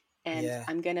 And yeah,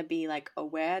 I'm going to be like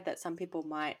aware that some people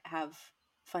might have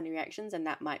funny reactions, and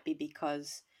that might be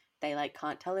because they like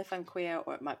can't tell if I'm queer,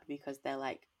 or it might be because they're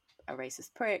like a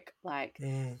racist prick, like,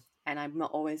 mm, and I'm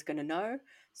not always going to know.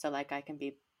 So like I can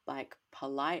be like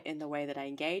polite in the way that I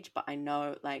engage, but I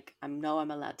know like I'm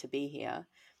allowed to be here,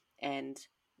 and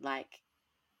like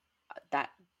that,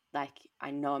 like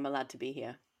I know I'm allowed to be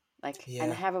here, like, and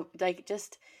yeah, have a like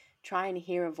just try and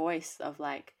hear a voice of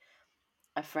like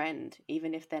a friend,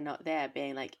 even if they're not there,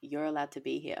 being like, you're allowed to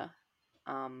be here.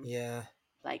 Um, yeah,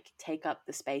 like take up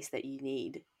the space that you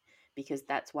need, because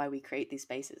that's why we create these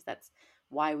spaces. That's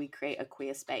why we create a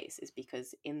queer space, is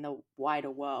because in the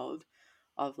wider world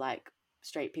of like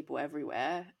straight people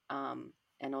everywhere,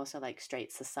 and also like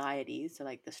straight societies, so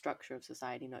like the structure of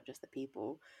society, not just the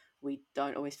people, we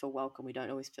don't always feel welcome, we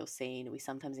don't always feel seen, we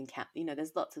sometimes encounter,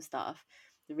 there's lots of stuff.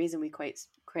 The reason we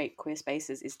create queer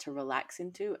spaces is to relax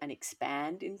into and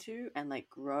expand into and like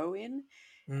grow in.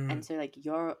 mm, And so like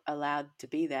you're allowed to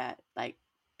be there, like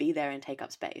be there and take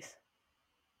up space.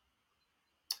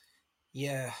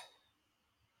 yeah,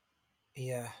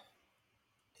 yeah.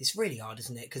 It's really hard,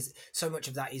 isn't it? Because so much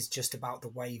of that is just about the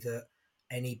way that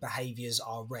any behaviors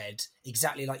are read.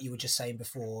 Exactly like you were just saying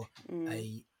before, Mm,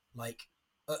 a like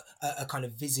a kind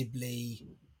of visibly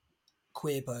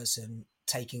queer person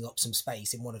taking up some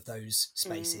space in one of those mm,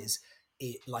 spaces,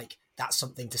 it like that's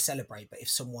something to celebrate. But if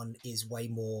someone is way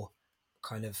more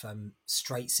kind of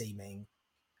straight seeming,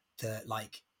 that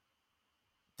like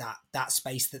that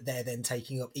space that they're then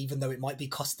taking up, even though it might be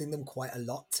costing them quite a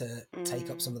lot to take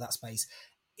up some mm. of that space,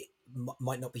 it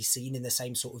might not be seen in the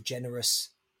same sort of generous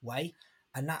way,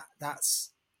 and that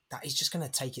is just going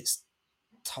to take its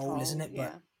toll, isn't Toll, it?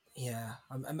 But yeah.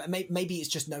 yeah, maybe it's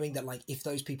just knowing that like if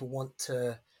those people want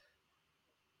to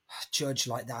judge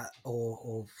like that,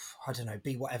 or I don't know,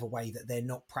 be whatever way, that they're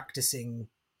not practicing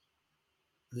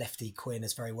lefty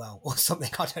queerness very well or something.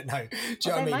 I don't know. Do you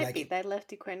Well, know what I they mean? might be. Like, Their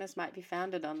lefty queerness might be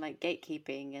founded on like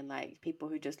gatekeeping and like people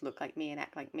who just look like me and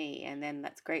act like me. And then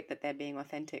that's great that they're being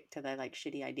authentic to their like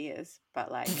shitty ideas.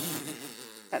 But like,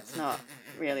 that's not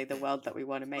really the world that we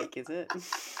want to make, is it?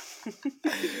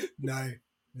 no,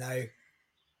 no.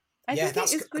 I Yeah, think it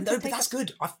that's is good to no, but take that's up.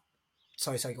 good.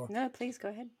 Sorry, go on. No, please go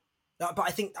ahead. But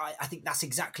I think that's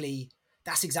exactly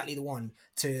the one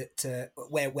to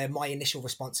where my initial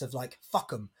response of like fuck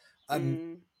them,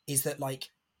 Mm, is that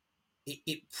like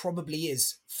it probably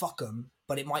is fuck them,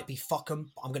 but it might be fuck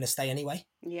them. I'm going to stay anyway.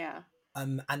 yeah.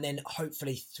 And then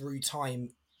hopefully through time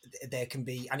there can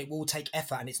be, and it will take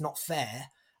effort, and it's not fair,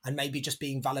 and maybe just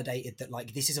being validated that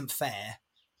like this isn't fair,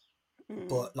 Mm,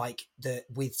 but like the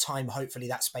with time hopefully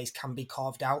that space can be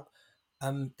carved out.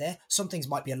 There some things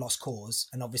might be a lost cause,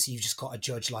 and obviously you've just got to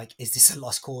judge like is this a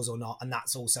lost cause or not, and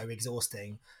that's also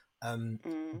exhausting. um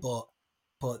mm.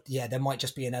 but yeah, there might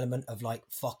just be an element of like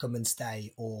fuck them and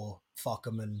stay, or fuck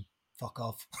them and fuck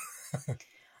off.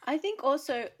 I think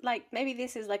also like maybe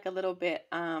this is like a little bit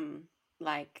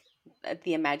like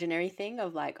the imaginary thing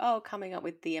of like, oh, coming up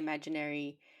with the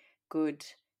imaginary good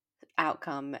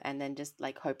outcome and then just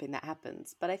like hoping that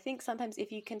happens. But I think sometimes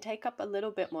if you can take up a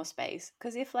little bit more space,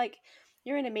 because if like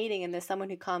you're in a meeting and there's someone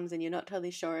who comes and you're not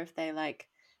totally sure if they like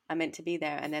are meant to be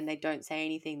there, and then they don't say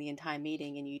anything the entire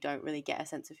meeting and you don't really get a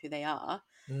sense of who they are,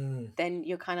 Mm, then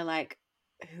you're kind of like,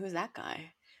 who's that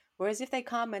guy? Whereas if they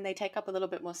come and they take up a little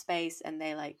bit more space and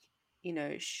they like,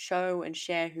 show and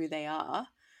share who they are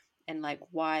and like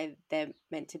why they're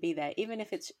meant to be there, even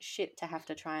if it's shit to have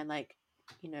to try and like,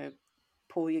 you know,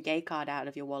 pull your gay card out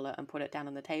of your wallet and put it down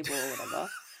on the table or whatever.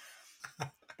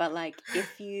 But like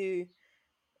if you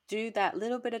do that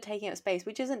little bit of taking up space,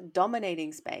 which isn't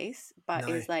dominating space, but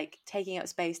no. is like taking up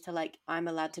space to like, I'm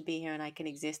allowed to be here and I can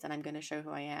exist and I'm going to show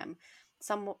who I am.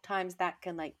 Sometimes that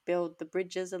can like build the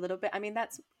bridges a little bit. I mean,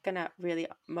 that's going to really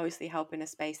mostly help in a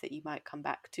space that you might come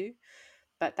back to,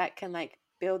 but that can like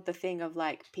build the thing of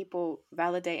like people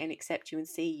validate and accept you and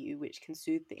see you, which can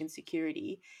soothe the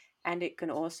insecurity. And it can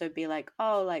also be like,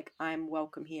 oh, like I'm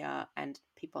welcome here and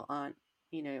people aren't,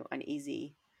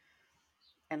 uneasy.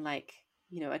 And like,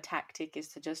 a tactic is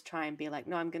to just try and be like,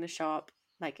 no, I'm going to show up,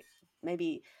 like,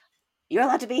 maybe you're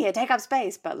allowed to be here, take up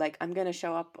space, but like I'm going to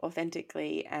show up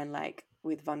authentically and like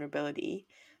with vulnerability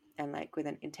and like with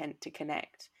an intent to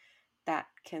connect. That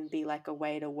can be like a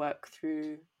way to work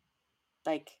through,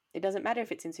 like, it doesn't matter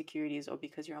if it's insecurities or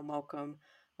because you're unwelcome.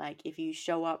 Like if you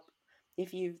show up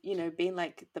if you've, you know, been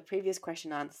like the previous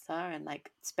question answer and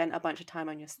like spent a bunch of time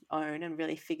on your own and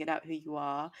really figured out who you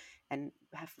are and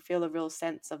feel a real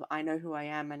sense of I know who I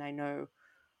am and I know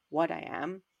what I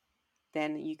am,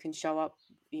 then you can show up,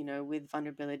 you know, with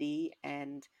vulnerability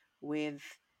and with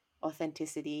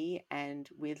authenticity and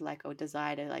with like a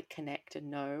desire to like connect and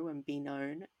know and be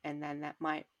known. And then that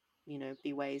might, you know,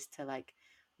 be ways to like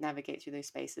navigate through those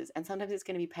spaces. And sometimes it's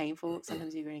going to be painful.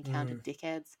 Sometimes you're going to encounter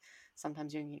dickheads.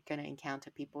 Sometimes you're going to encounter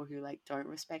people who like don't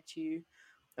respect you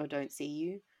or don't see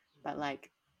you. But like,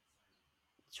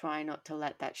 try not to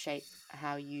let that shape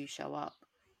how you show up.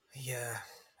 Yeah,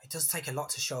 it does take a lot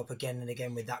to show up again and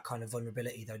again with that kind of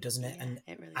vulnerability, though, doesn't it?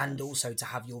 Yeah, it really and does. also to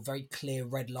have your very clear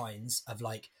red lines of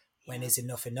like when is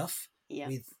enough Yeah.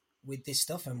 with this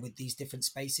stuff and with these different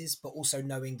spaces, but also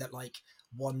knowing that like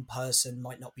one person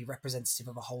might not be representative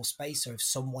of a whole space. So if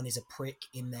someone is a prick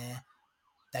in there,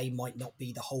 they might not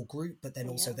be the whole group, but then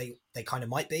also they kind of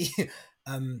might be.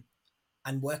 And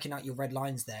working out your red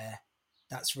lines there,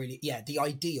 that's really, yeah, the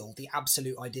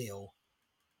absolute ideal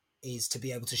is to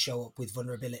be able to show up with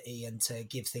vulnerability and to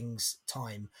give things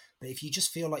time. But if you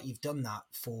just feel like you've done that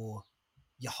for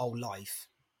your whole life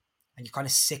and you're kind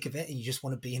of sick of it and you just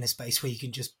want to be in a space where you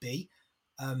can just be,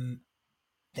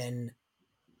 then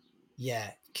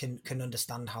yeah, can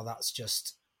understand how that's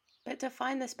just. But to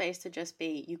find the space to just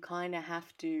be, you kind of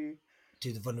have to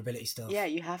Do the vulnerability stuff. Yeah,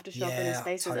 you have to show up in these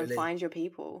spaces and find your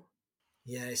people.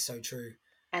 Yeah, it's so true.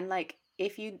 And like,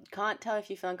 if you can't tell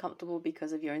if you feel uncomfortable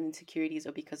because of your own insecurities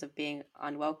or because of being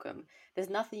unwelcome, there's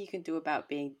nothing you can do about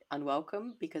being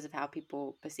unwelcome because of how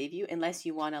people perceive you, unless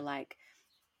you want to like,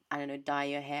 I don't know, dye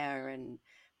your hair and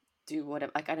do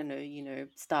whatever, like, I don't know, you know,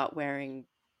 start wearing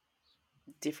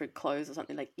different clothes or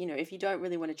something. Like, you know, if you don't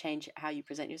really want to change how you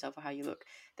present yourself or how you look,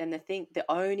 then the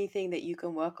only thing that you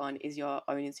can work on is your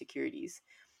own insecurities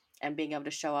and being able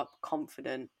to show up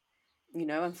confident, you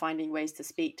know, and finding ways to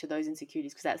speak to those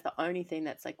insecurities, because that's the only thing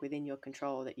that's like within your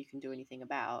control that you can do anything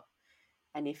about.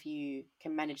 And if you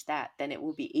can manage that, then it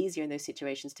will be easier in those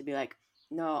situations to be like,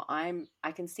 no,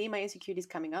 I can see my insecurities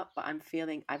coming up, but I'm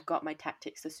feeling I've got my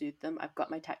tactics to soothe them. I've got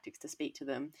my tactics to speak to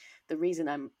them. The reason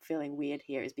I'm feeling weird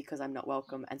here is because I'm not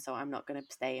welcome, and so I'm not going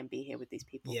to stay and be here with these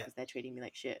people because they're treating me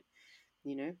like shit,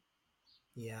 you know?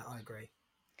 Yeah, I agree.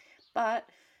 But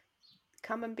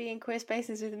come and be in queer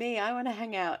spaces with me. I want to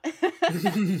hang out.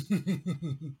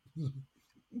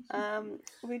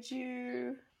 Would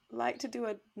you like to do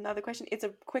another question? It's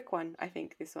a quick one, I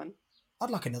think, this one. I'd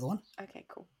like another one. Okay,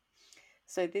 cool.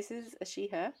 So this is a she,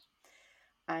 her.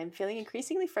 I'm feeling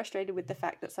increasingly frustrated with the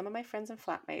fact that some of my friends and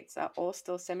flatmates are all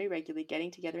still semi-regularly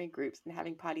getting together in groups and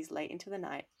having parties late into the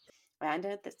night. I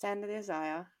understand the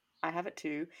desire. I have it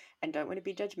too, and don't want to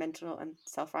be judgmental and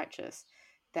self-righteous.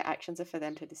 Their actions are for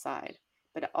them to decide.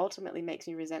 But it ultimately makes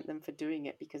me resent them for doing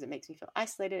it because it makes me feel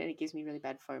isolated and it gives me really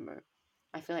bad FOMO.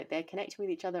 I feel like they're connecting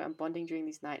with each other and bonding during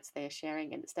these nights they are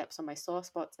sharing, and it steps on my sore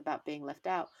spots about being left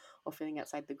out or feeling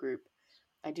outside the group.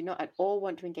 I do not at all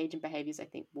want to engage in behaviors I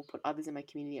think will put others in my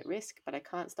community at risk, but I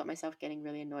can't stop myself getting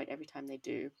really annoyed every time they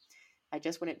do. I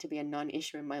just want it to be a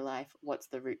non-issue in my life. What's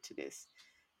the route to this?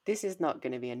 This is not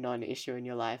going to be a non-issue in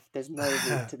your life. There's no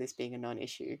route to this being a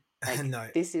non-issue. Like, no.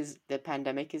 The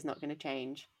pandemic is not going to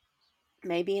change.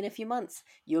 Maybe in a few months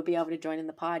you'll be able to join in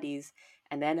the parties,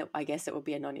 and then I guess it will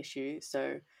be a non-issue.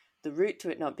 So the route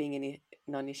to it not being a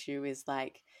non-issue is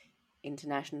like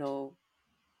international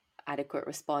adequate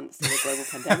response to the global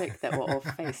pandemic that we're all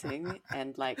facing,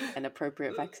 and like an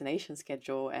appropriate vaccination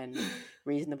schedule and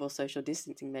reasonable social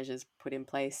distancing measures put in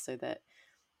place so that,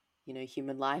 you know,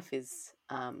 human life is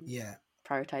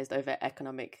prioritized over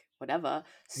economic whatever.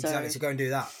 So exactly, so go and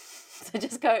do that. So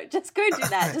just go do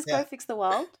that. Just go fix the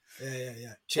world.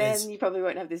 Yeah. Cheers. Then you probably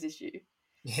won't have this issue.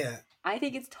 Yeah. I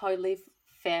think it's totally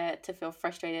fair to feel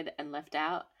frustrated and left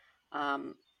out.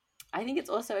 I think it's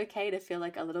also okay to feel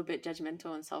like a little bit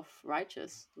judgmental and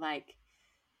self-righteous. Like,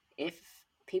 if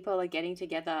people are getting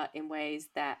together in ways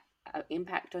that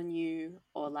impact on you,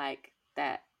 or like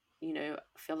that, you know,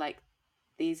 feel like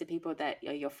these are people that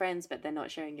are your friends but they're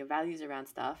not sharing your values around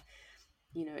stuff,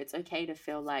 you know, it's okay to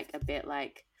feel like a bit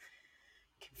like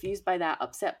confused by that,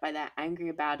 upset by that, angry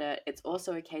about it. It's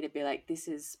also okay to be like, this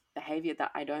is behavior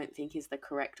that I don't think is the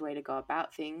correct way to go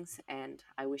about things, and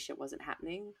I wish it wasn't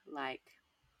happening, like,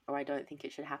 or I don't think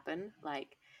it should happen.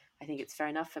 Like, I think it's fair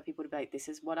enough for people to be like, this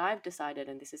is what I've decided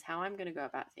and this is how I'm going to go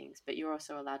about things. But you're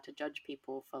also allowed to judge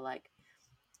people for like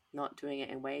not doing it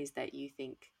in ways that you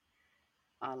think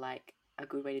are like a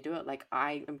good way to do it. Like,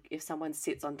 if someone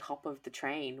sits on top of the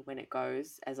train when it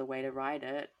goes as a way to ride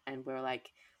it, and we're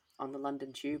like, on the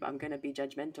London Tube, I'm going to be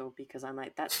judgmental because I'm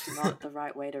like, that's not the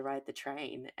right way to ride the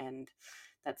train, and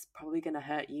that's probably going to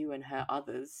hurt you and hurt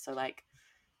others. So like,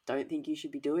 don't think you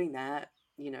should be doing that.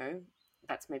 You know,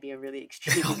 that's maybe a really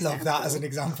extreme I example. love that as an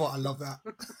example. I love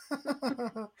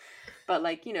that. But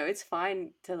like, you know, it's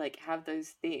fine to like have those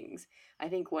things. I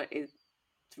think what is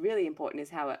really important is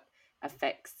how it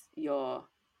affects your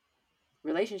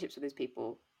relationships with those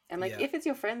people. And like, Yeah. if it's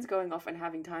your friends going off and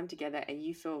having time together and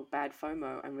you feel bad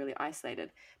FOMO and really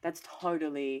isolated, that's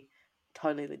totally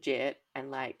legit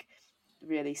and like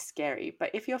really scary.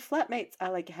 But if your flatmates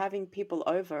are like having people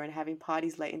over and having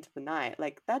parties late into the night,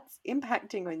 like that's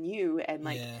impacting on you and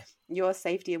like your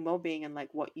safety and well-being and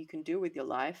like what you can do with your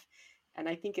life. And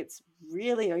I think it's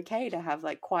really okay to have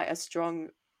like quite a strong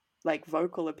like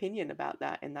vocal opinion about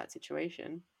that in that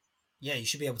situation. Yeah, you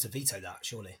should be able to veto that,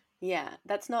 surely. Yeah,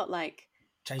 that's not like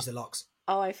change the locks.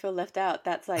 Oh, I feel left out.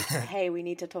 That's like, hey, we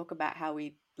need to talk about how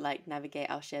we like navigate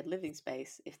our shared living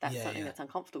space. If that's something that's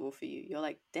uncomfortable for you, you're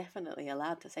like definitely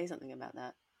allowed to say something about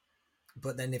that.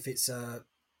 But then if it's a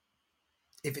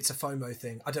FOMO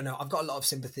thing, I don't know. I've got a lot of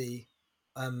sympathy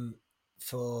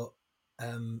for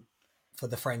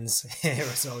the friends here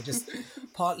as well. Just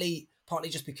partly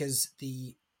just because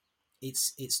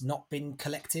it's not been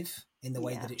collective in the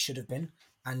way that it should have been,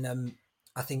 and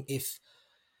I think if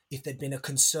there'd been a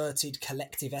concerted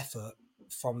collective effort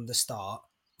from the start,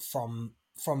 from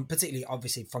particularly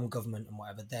obviously from government and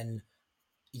whatever, then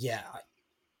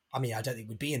I mean, I don't think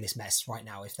we'd be in this mess right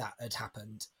now if that had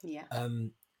happened. Yeah.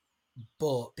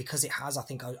 But because it has, I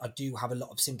think I do have a lot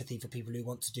of sympathy for people who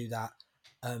want to do that.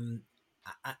 And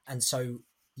so,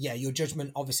 yeah, your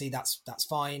judgment, obviously that's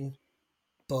fine,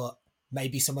 but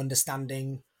maybe some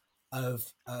understanding of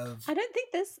I don't think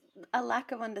there's a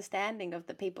lack of understanding of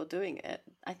the people doing it.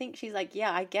 I think she's like,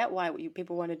 yeah, I get why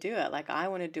people want to do it. Like, I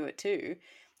want to do it too.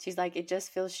 She's like, it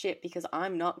just feels shit because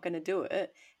I'm not going to do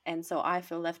it. And so I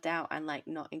feel left out and like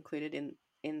not included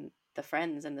in the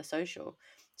friends and the social.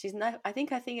 She's not, I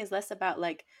think her thing is less about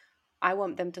like, I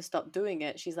want them to stop doing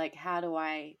it. She's like, how do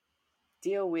I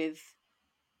deal with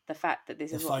the fact that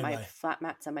this is what my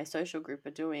flatmates and my social group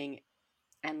are doing?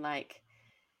 And like,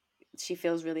 she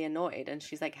feels really annoyed, and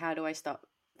she's like, how do I stop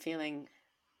feeling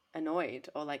annoyed?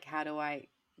 Or like, how do I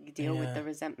deal with the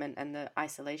resentment and the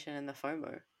isolation and the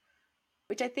FOMO?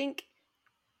 Which I think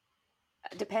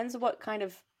depends what kind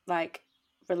of like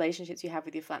relationships you have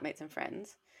with your flatmates and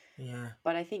friends. Yeah.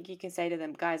 But I think you can say to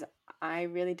them, guys, I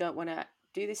really don't want to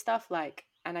do this stuff. Like,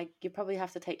 and you probably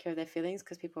have to take care of their feelings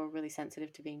because people are really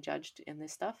sensitive to being judged in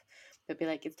this stuff. But be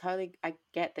like, it's totally, I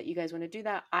get that you guys want to do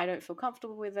that. I don't feel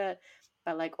comfortable with it,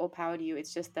 but like all power to you.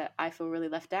 It's just that I feel really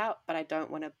left out, but I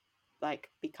don't want to like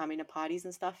be coming to parties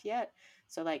and stuff yet.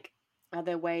 So like, are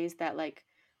there ways that like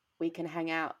we can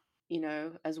hang out, you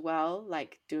know, as well,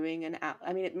 like doing an out.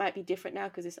 I mean, it might be different now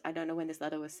because I don't know when this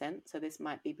letter was sent. So this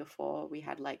might be before we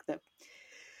had like the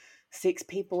 6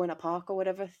 people in a park or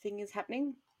whatever thing is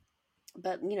happening.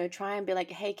 But, you know, try and be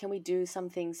like, hey, can we do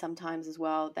something sometimes as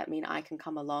well that mean I can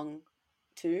come along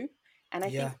too? And I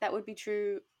think that would be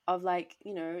true of like,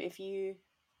 you know, if you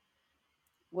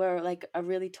were like a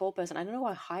really tall person, I don't know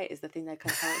why height is the thing that I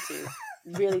compare it to,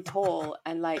 really tall,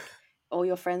 and like all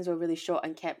your friends were really short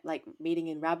and kept like meeting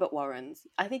in rabbit warrens,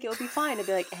 I think it would be fine to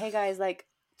be like, hey guys, like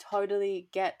totally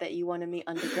get that you want to meet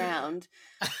underground,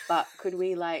 but could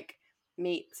we like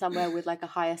meet somewhere with like a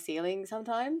higher ceiling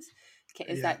sometimes?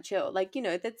 Is that chill? Like, you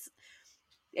know,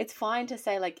 it's fine to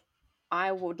say like,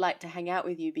 I would like to hang out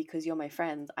with you because you're my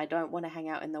friends. I don't want to hang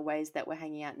out in the ways that we're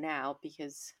hanging out now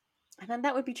because, and then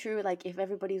that would be true like if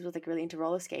everybody was like really into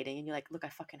roller skating and you're like, look, I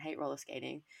fucking hate roller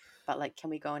skating, but like, can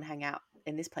we go and hang out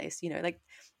in this place? You know, like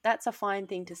that's a fine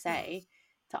thing to say,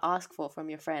 to ask for from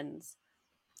your friends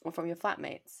or from your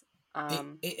flatmates.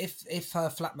 If her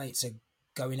flatmates are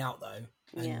going out though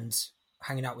and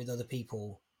hanging out with other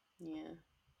people,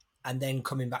 and then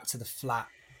coming back to the flat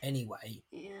anyway,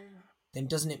 then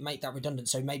doesn't it make that redundant?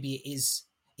 So maybe it's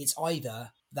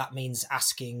either that means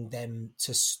asking them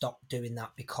to stop doing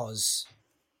that because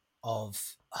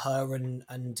of her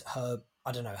and her,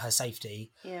 I don't know, her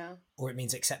safety, or it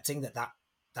means accepting that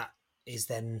is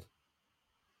then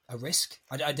a risk.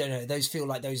 I don't know. Those feel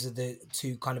like those are the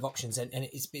two kind of options, and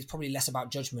it's probably less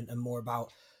about judgment and more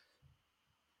about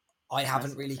I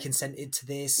haven't really consented to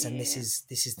this, and this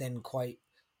is then quite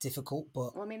difficult.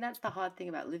 But well, I mean, that's the hard thing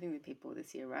about living with people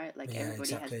this year, right? Like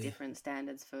everybody has different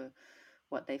standards for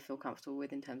what they feel comfortable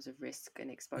with in terms of risk and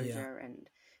exposure, and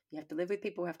you have to live with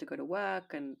people who have to go to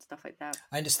work and stuff like that.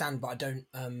 I understand, but I don't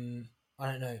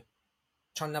know.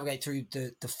 Trying to navigate through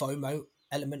the FOMO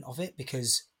element of it,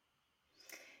 because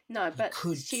but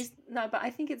I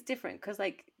think it's different because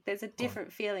like there's a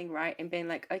different feeling, right, in being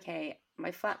like, okay,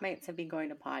 my flatmates have been going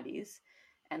to parties,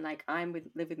 and like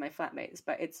live with my flatmates,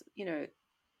 but it's, you know,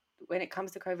 when it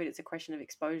comes to COVID, it's a question of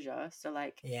exposure. So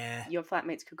like, Yeah, your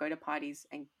flatmates could go to parties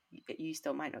and you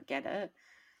still might not get it.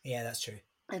 yeah, that's true.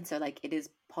 And so like, it is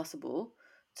possible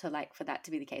to like for that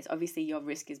to be the case. Obviously your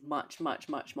risk is much much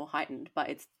much more heightened, but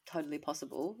it's totally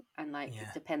possible, and like it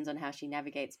Yeah, depends on how she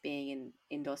navigates being in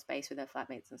indoor space with her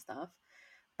flatmates and stuff.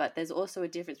 But there's also a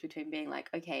difference between being like,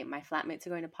 okay, my flatmates are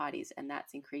going to parties and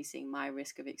that's increasing my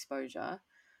risk of exposure,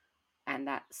 and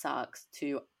that sucks,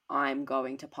 to I'm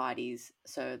going to parties.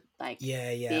 So like,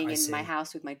 yeah, being I in my see.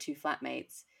 house with my two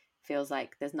flatmates feels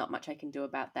like there's not much I can do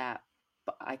about that.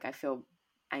 But like, I feel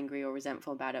angry or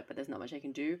resentful about it, but there's not much I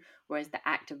can do. Whereas the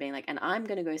act of being like, and I'm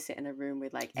going to go sit in a room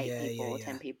with like eight Yeah, people yeah, or yeah.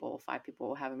 10 people or 5 people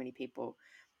or however many people,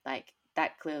 like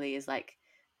that clearly is like,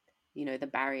 you know, the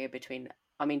barrier between,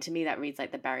 I mean, to me, that reads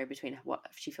like the barrier between what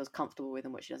she feels comfortable with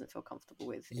and what she doesn't feel comfortable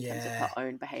with in terms of her Yeah,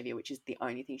 own behavior, which is the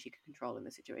only thing she can control in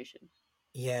the situation.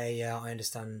 yeah, I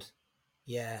understand.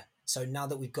 Yeah. So now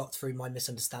that we've got through my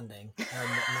misunderstanding,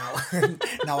 now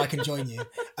now I can join you.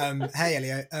 Hey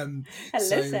Elio. Hello,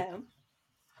 So Sam.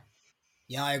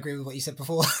 yeah, I agree with what you said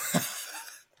before.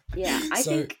 Yeah, I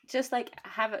So think just like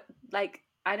have a like,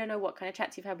 I don't know what kind of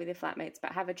chats you've had with your flatmates,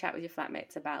 but have a chat with your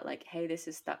flatmates about like, hey, this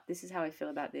is stuff. This is how I feel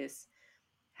about this.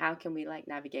 How can we like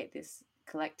navigate this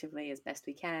collectively as best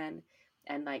we can?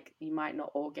 And like, you might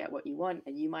not all get what you want,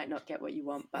 and you might not get what you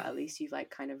want, but at least you've like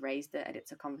kind of raised it, and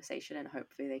it's a conversation, and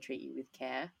hopefully they treat you with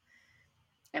care.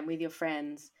 And with your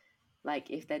friends, like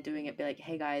if they're doing it, be like,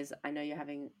 hey guys, I know you're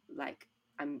having like,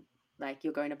 I'm like,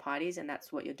 you're going to parties and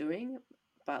that's what you're doing,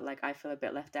 but like I feel a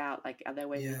bit left out. Like, are there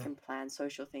ways we yeah, can plan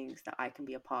social things that I can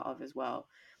be a part of as well?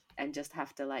 And just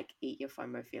have to like eat your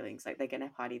FOMO feelings. Like, they're gonna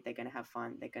party, they're gonna have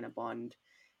fun, they're gonna bond,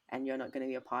 and you're not gonna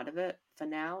be a part of it for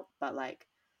now, but like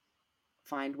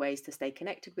find ways to stay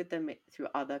connected with them through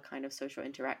other kind of social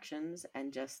interactions,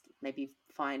 and just maybe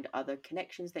find other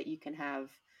connections that you can have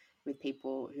with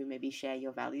people who maybe share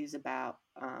your values about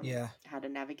yeah, how to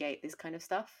navigate this kind of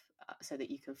stuff, so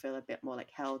that you can feel a bit more like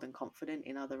held and confident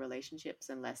in other relationships,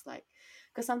 and less like,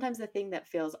 because sometimes the thing that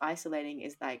feels isolating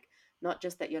is like, not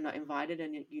just that you're not invited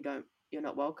and you're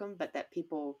not welcome, but that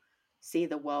people see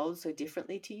the world so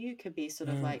differently to you, could be sort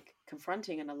of mm, like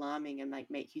confronting and alarming, and like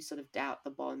make you sort of doubt the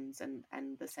bonds and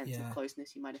the sense of yeah.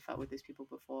 closeness you might have felt with those people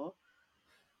before.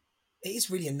 It is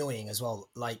really annoying as well.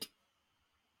 Like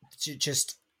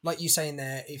just like you saying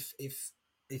there, if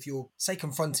you're say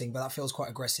confronting, but that feels quite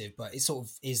aggressive, but it sort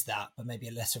of is that, but maybe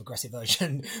a less aggressive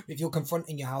version. If you're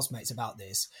confronting your housemates about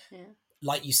this, Yeah.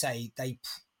 like you say,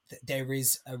 there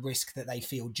is a risk that they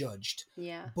feel judged,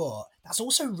 Yeah. but that's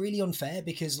also really unfair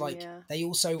because like Yeah. they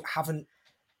also haven't.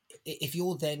 If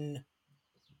you're then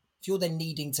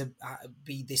needing to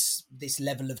be this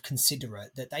level of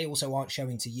considerate that they also aren't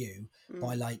showing to you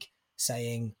by Mm. like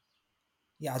saying,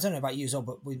 yeah, I don't know about you as well,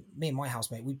 but with me and my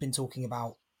housemate, we've been talking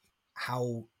about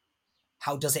how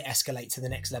does it escalate to the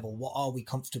next level? What are we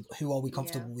comfortable? Who are we Yeah.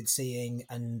 comfortable with seeing,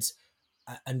 and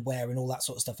where, and all that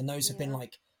sort of stuff. And those have been Yeah.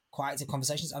 like quite active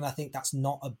conversations. And I think that's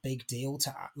not a big deal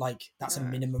to like. That's a No.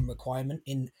 minimum requirement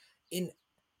in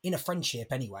in a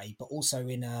friendship anyway, but also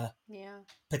in a Yeah.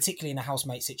 particularly in a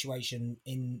housemate situation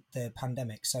in the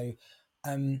pandemic. So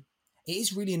it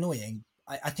is really annoying.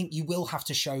 I think you will have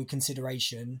to show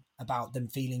consideration about them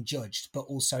feeling judged, but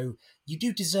also you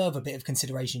do deserve a bit of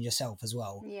consideration yourself as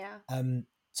well. Yeah.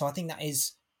 So I think that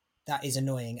is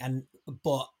annoying. And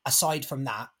but aside from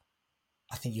that,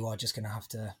 I think you are just going to have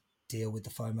to deal with the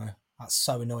FOMO. That's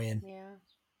so annoying, Yeah.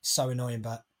 so annoying.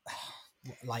 But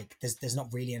like, there's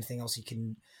not really anything else you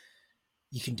can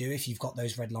do if you've got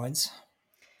those red lines.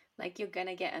 Like, you're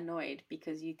gonna get annoyed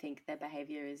because you think their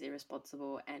behavior is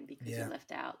irresponsible, and because you're Yeah,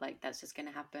 left out, like that's just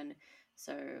gonna happen.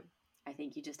 So I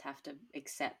think you just have to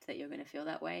accept that you're gonna feel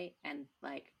that way, and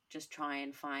like just try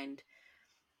and find,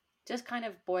 just kind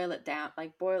of boil it down,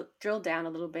 like drill down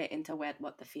a little bit into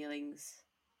what the feelings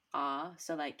are.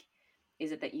 So like,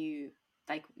 is it that you,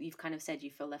 like you've kind of said,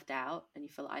 you feel left out and you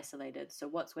feel isolated, so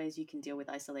what's ways you can deal with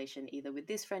isolation, either with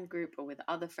this friend group or with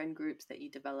other friend groups that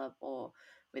you develop, or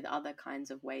with other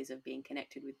kinds of ways of being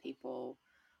connected with people,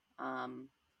 um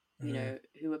you mm. know,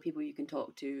 who are people you can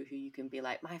talk to, who you can be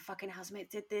like, my fucking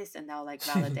housemates did this, and they'll like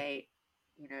validate,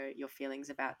 you know, your feelings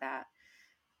about that.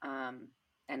 um,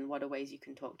 and what are ways you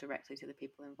can talk directly to the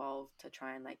people involved to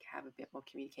try and like have a bit more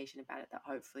communication about it, that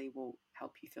hopefully will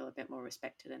help you feel a bit more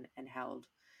respected and held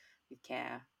with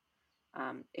care.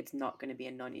 It's not going to be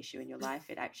a non-issue in your life.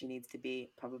 It actually needs to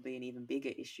be probably an even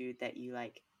bigger issue that you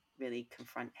like really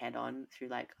confront head on through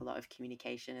like a lot of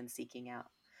communication and seeking out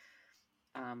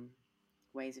um,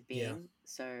 ways of Yeah. being.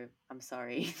 So I'm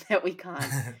sorry that we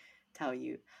can't tell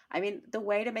you. I mean, the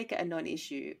way to make it a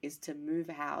non-issue is to move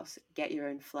house, get your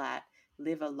own flat,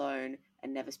 live alone,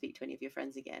 and never speak to any of your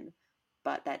friends again.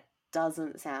 But that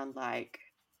doesn't sound like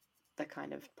the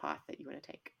kind of path that you want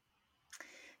to take.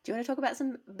 Do you want to talk about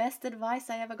some best advice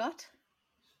I ever got?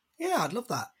 Yeah, I'd love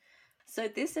that. So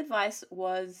this advice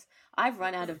was, I've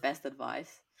run out of best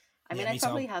advice. I mean, Yeah, I me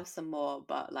probably too. have some more,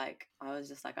 but like I was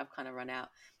just like, I've kind of run out.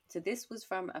 So this was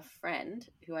from a friend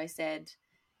who I said,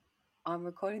 I'm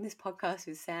recording this podcast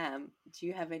with Sam. Do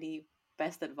you have any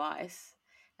best advice?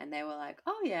 And they were like,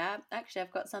 oh yeah, actually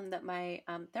I've got some that my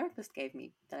therapist gave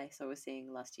me that I saw was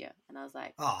seeing last year. And I was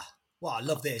like, Ah, well, I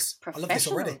love this. I love this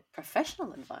already.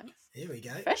 Professional advice. Here we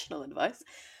go. Professional advice.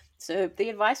 So the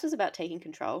advice was about taking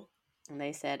control. And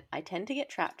they said, I tend to get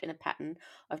trapped in a pattern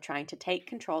of trying to take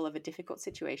control of a difficult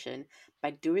situation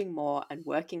by doing more and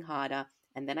working harder.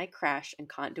 And then I crash and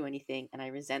can't do anything. And I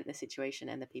resent the situation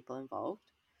and the people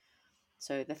involved.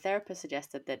 So the therapist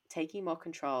suggested that taking more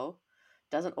control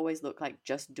doesn't always look like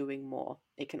just doing more.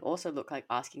 It can also look like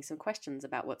asking some questions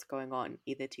about what's going on,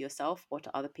 either to yourself or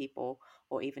to other people,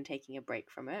 or even taking a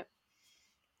break from it.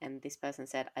 And this person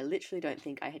said, I literally don't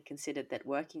think I had considered that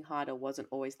working harder wasn't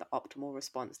always the optimal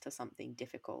response to something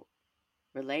difficult.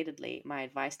 Relatedly, my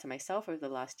advice to myself over the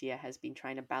last year has been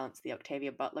trying to balance the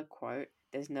Octavia Butler quote,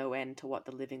 there's no end to what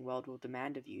the living world will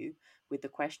demand of you, with the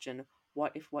question,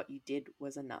 what if what you did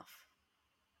was enough?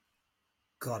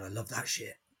 God, I love that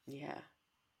shit. Yeah.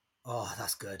 Oh,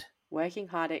 that's good. Working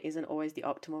harder isn't always the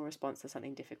optimal response to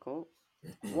something difficult.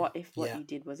 What if what you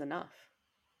did was enough?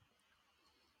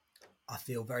 I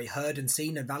feel very heard and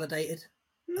seen and validated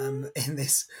in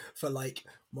this for like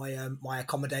my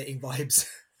accommodating vibes.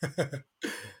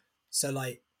 So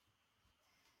like,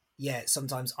 yeah,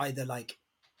 sometimes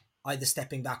either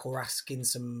stepping back or asking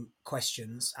some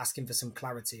questions, asking for some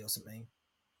clarity or something.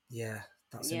 Yeah,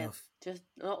 that's Yeah, enough. just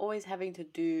not always having to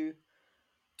do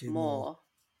more. more.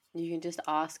 You can just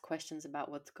ask questions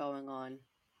about what's going on.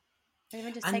 Or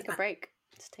even just And take a break.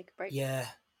 Just take a break. yeah,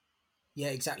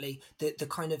 exactly. The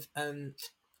kind of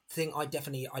thing I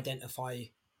definitely identify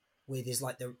with is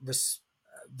like the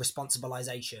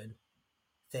responsibilization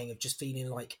thing of just feeling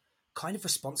like kind of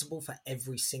responsible for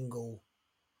every single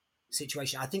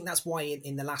situation. I think that's why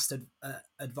in the last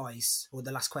advice or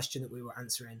the last question that we were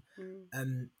answering,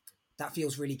 that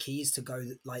feels really key, is to go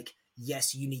like,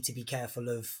 yes, you need to be careful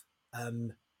of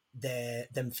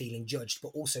them feeling judged, but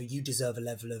also you deserve a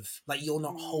level of like, you're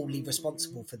not wholly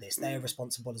responsible for this. They're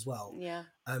responsible as well. Yeah.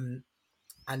 And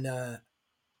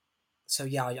so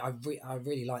yeah, I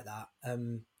really like that.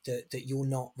 That you're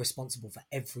not responsible for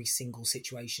every single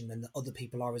situation, and that other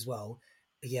people are as well.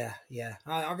 Yeah,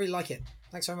 I really like it.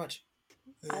 Thanks very much.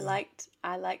 I liked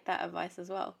that advice as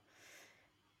well.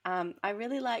 I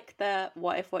really like the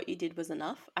what if what you did was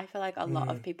enough. I feel like a lot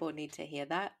of people need to hear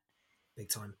that. Big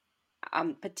time.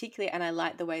 Particularly, and I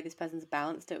like the way this person's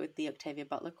balanced it with the Octavia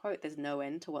Butler quote, there's no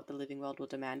end to what the living world will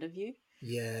demand of you.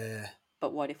 Yeah.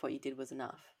 But what if what you did was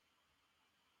enough?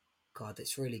 God,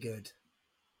 it's really good.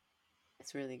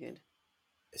 It's really good.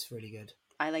 It's really good.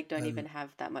 I like don't even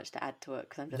have that much to add to it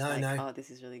because I'm just oh, this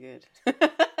is really good.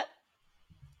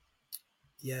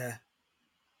 Yeah.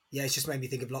 It's just made me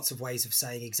think of lots of ways of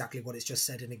saying exactly what it's just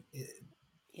said in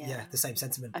the same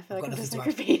sentiment. I feel like I'm just like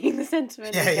repeating the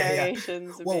sentiment and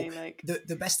variations of being like...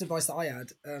 The best advice that I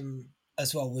had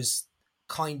as well was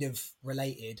kind of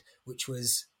related, which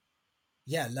was,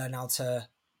 learn how to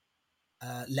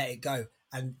let it go.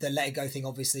 And the let it go thing,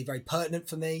 obviously very pertinent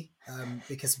for me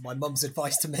because of my mum's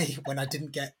advice to me when I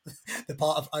didn't get the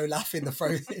part of Olaf in the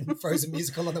Frozen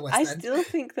musical on the West End. I still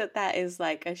think that is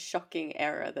like a shocking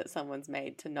error that someone's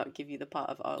made to not give you the part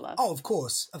of Olaf. Oh, of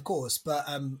course. But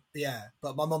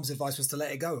but my mum's advice was to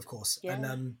let it go, of course. Yeah.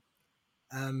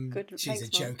 And good. she's Thanks,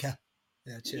 a joker. Mom.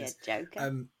 Yeah, cheers. Yeah,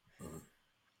 joker.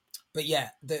 But yeah,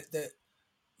 the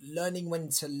learning when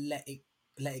to let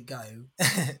it go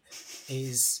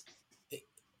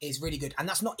is really good, and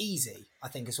that's not easy, I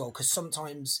think, as well, because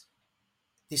sometimes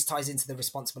this ties into the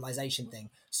responsibilization thing.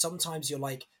 Sometimes you're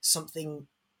like, something,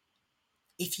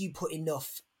 if you put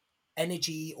enough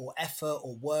energy or effort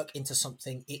or work into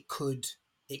something, it could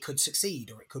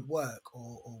succeed or it could work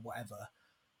or whatever.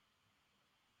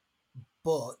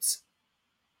 But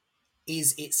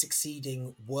is it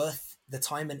succeeding worth the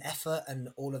time and effort and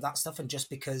all of that stuff? And just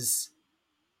because,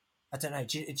 I don't know,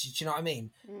 do you know what I mean?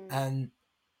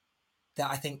 That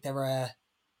I think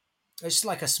it's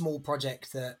like a small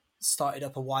project that started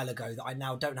up a while ago that I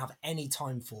now don't have any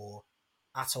time for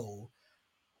at all.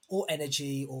 or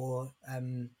energy, or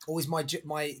always my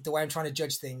the way I'm trying to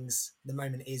judge things at the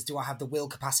moment is, do I have the will,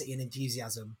 capacity, and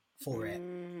enthusiasm for it?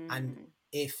 And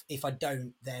if I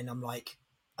don't, then I'm like,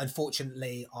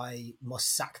 unfortunately, I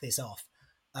must sack this off.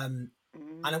 And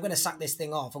I'm going to sack this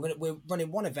thing off. We're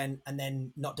running one event and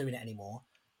then not doing it anymore,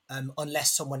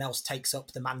 unless someone else takes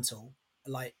up the mantle.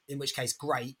 Like, in which case,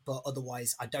 great. But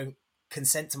otherwise, I don't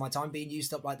consent to my time being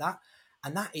used up like that.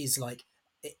 And that is like,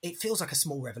 it feels like a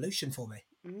small revolution for me,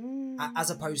 as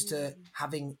opposed to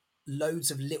having loads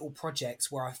of little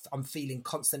projects where I'm feeling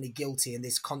constantly guilty and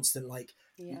this constant like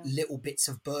little bits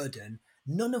of burden,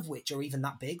 none of which are even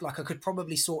that big. Like, I could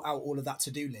probably sort out all of that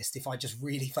to-do list if I just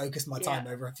really focused my time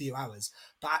over a few hours.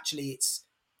 But actually,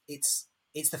 it's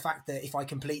the fact that if I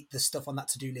complete the stuff on that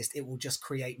to-do list, it will just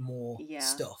create more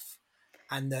stuff,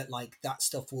 and that like that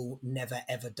stuff will never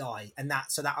ever die. And that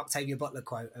Octavia Butler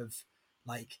quote of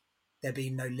like, there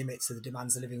being no limits to the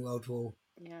demands the living world will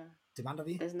demand of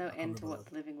you. There's no end to what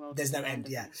the living world. There's no end.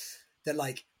 Yeah, that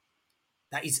like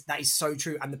that is so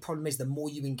true. And the problem is, the more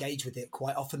you engage with it,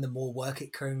 quite often the more work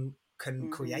it can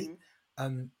create.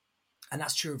 And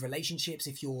that's true of relationships.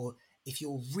 If you're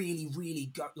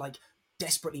really like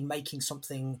desperately making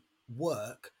something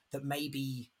work that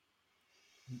maybe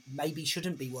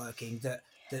shouldn't be working, that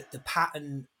the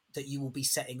pattern that you will be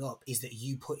setting up is that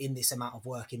you put in this amount of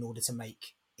work in order to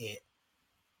make it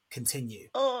continue.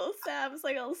 Oh, Sam's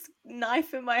like a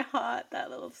knife in my heart.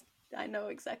 I know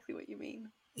exactly what you mean.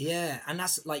 Yeah, and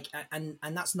that's like, and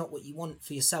that's not what you want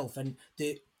for yourself. And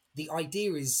the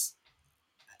idea is,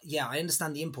 I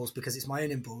understand the impulse, because it's my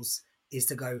own impulse, is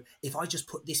to go, if I just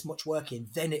put this much work in,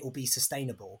 then it will be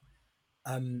sustainable.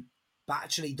 But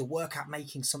actually, the work at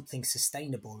making something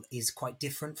sustainable is quite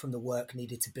different from the work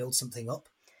needed to build something up.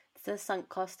 It's the sunk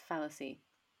cost fallacy.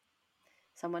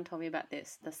 Someone told me about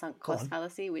this, the sunk cost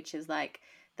fallacy, which is like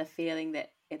the feeling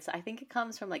that I think it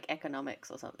comes from like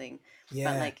economics or something.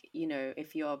 Yeah. But like,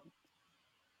 if you're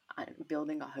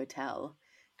building a hotel,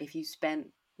 if you spent,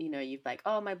 you've like,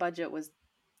 oh, my budget was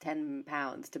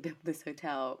 £10 to build this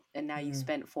hotel, and now you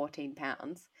spent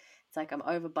 £14. It's like, I'm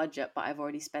over budget, but I've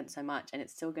already spent so much, and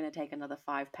it's still going to take another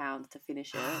 £5 to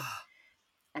finish it.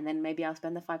 And then maybe I'll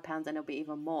spend the £5 and it'll be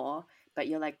even more. But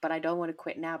you're like, but I don't want to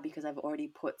quit now because I've already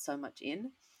put so much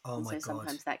in. And so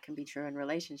sometimes that can be true in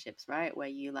relationships, right? Where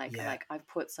you like, I've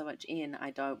put so much in,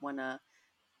 I don't want to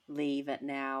leave it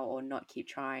now or not keep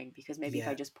trying, because maybe if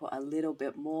I just put a little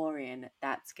bit more in,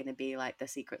 that's going to be like the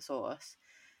secret sauce.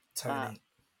 Totally.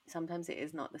 But sometimes it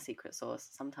is not the secret sauce.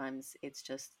 Sometimes it's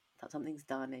just that something's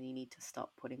done and you need to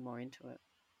stop putting more into it.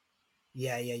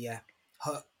 Yeah.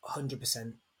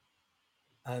 100%.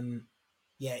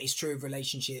 It's true of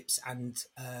relationships and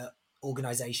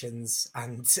organizations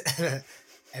and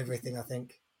everything, I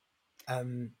think.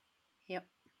 Yep.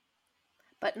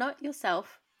 But not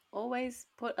yourself. Always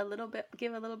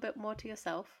give a little bit more to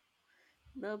yourself.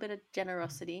 A little bit of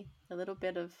generosity, a little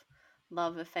bit of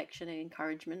love, affection, and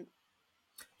encouragement.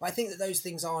 But I think that those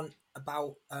things aren't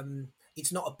about,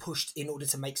 it's not a push in order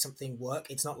to make something work.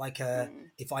 It's not like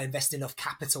if I invest enough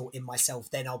capital in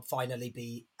myself, then I'll finally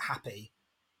be happy.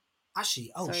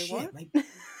 Actually, What? Maybe.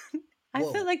 I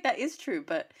feel like that is true,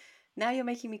 but now you're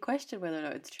making me question whether or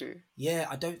not it's true. Yeah,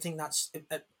 I don't think that's...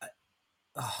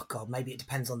 oh, God, maybe it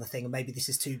depends on the thing, and maybe this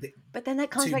is too big. But then that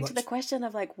comes back to the question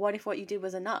of, like, what if what you did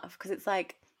was enough? Because it's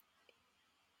like...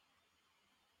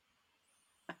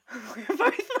 We're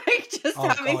both, like, just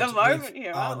having a moment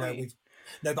here, aren't we?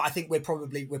 No, but I think we're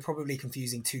probably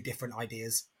confusing two different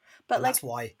ideas. But like, that's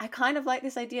why I kind of like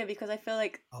this idea, because I feel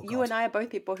like you and I are both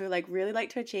people who like really like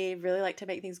to achieve, really like to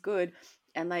make things good,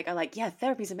 and like are like, yeah,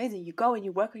 therapy's amazing. You go and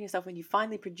you work on yourself, and you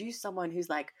finally produce someone who's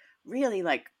like really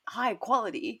like high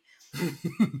quality.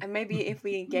 And maybe if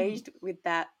we engaged with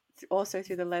that also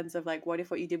through the lens of like, what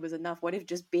if what you did was enough? What if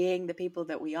just being the people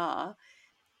that we are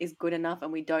is good enough,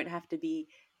 and we don't have to be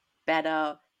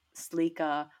better,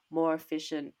 sleeker, more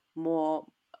efficient, more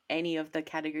any of the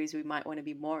categories we might want to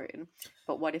be more in?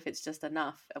 But what if it's just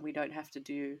enough and we don't have to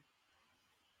do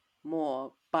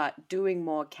more? But doing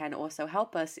more can also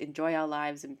help us enjoy our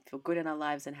lives and feel good in our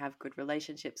lives and have good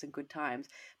relationships and good times,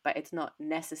 but it's not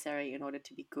necessary in order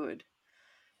to be good.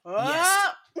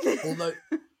 Yes.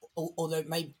 although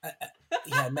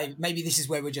maybe this is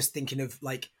where we're just thinking of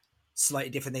like slightly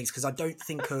different things, because I don't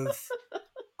think of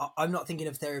I'm not thinking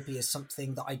of therapy as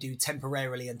something that I do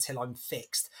temporarily until I'm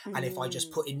fixed. And if I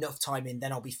just put enough time in,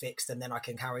 then I'll be fixed, and then I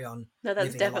can carry on. No,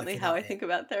 that's definitely how I think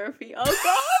about therapy. Oh,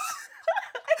 God.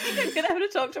 I think I'm going to have to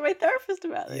talk to my therapist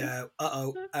about this. Yeah.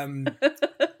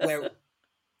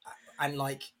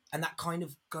 And that kind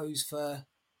of goes for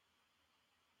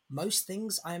most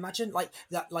things, I imagine, like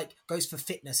that, like goes for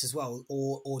fitness as well,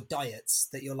 or diets,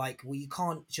 that you're like, well, you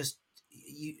can't just,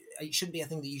 it shouldn't be a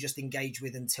thing that you just engage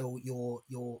with until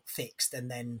you're fixed, and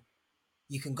then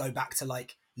you can go back to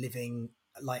like living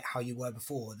like how you were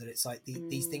before. That it's like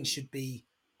these things should be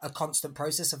a constant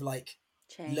process of like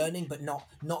learning, Change. but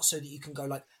not so that you can go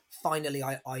like, finally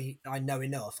I know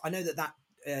enough. I know that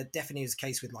definitely is the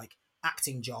case with like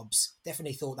acting jobs.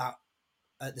 Definitely thought that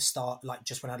at the start, like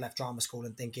just when I left drama school,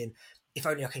 and thinking, if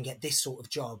only I can get this sort of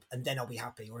job and then I'll be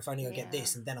happy, or if only I get Yeah.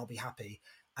 this and then I'll be happy.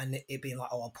 And it being like,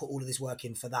 oh, I'll put all of this work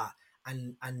in for that,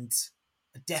 and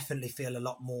I definitely feel a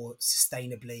lot more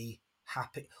sustainably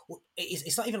happy. Well,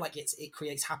 it's not even like it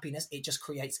creates happiness, it just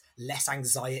creates less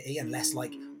anxiety and less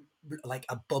like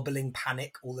a bubbling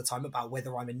panic all the time about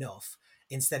whether I'm enough.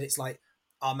 Instead, it's like,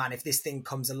 oh man, if this thing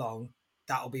comes along,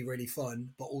 that'll be really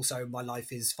fun, but also my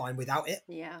life is fine without it.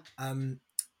 Yeah.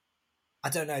 I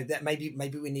don't know, that maybe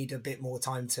we need a bit more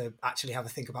time to actually have a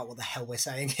think about what the hell we're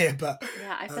saying here. But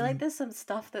Yeah, I feel like there's some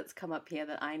stuff that's come up here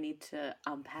that I need to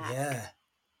unpack. yeah,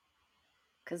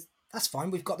 Because that's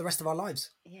fine. We've got the rest of our lives.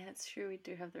 yeah, it's true. We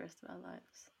do have the rest of our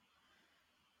lives,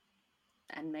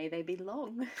 and may they be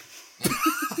long.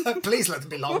 Please let them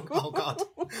be long. Oh God,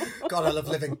 God, I love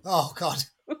living. Oh God.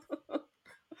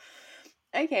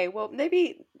 Okay, well,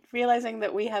 maybe realizing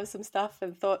that we have some stuff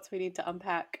and thoughts we need to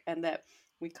unpack, and that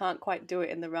we can't quite do it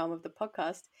in the realm of the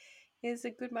podcast, is a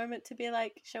good moment to be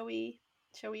like, shall we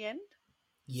end?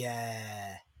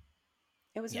 Yeah.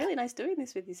 It was really nice doing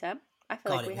this with you, Sam. I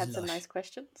feel God, like we it was had some lush. nice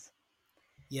questions.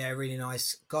 Yeah, really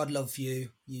nice. God love you,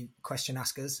 you question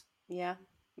askers. Yeah.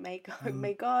 May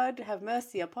God have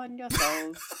mercy upon your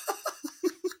souls.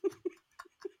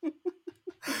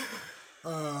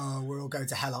 Oh, we're all going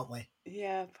to hell, aren't we?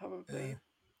 Yeah, probably.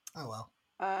 Oh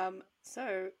well.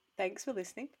 So thanks for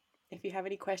listening. If you have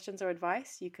any questions or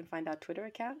advice, you can find our Twitter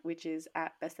account, which is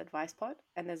 @bestadvicepod,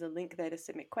 and there's a link there to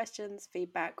submit questions,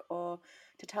 feedback, or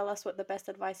to tell us what the best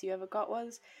advice you ever got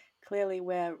was. Clearly,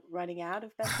 we're running out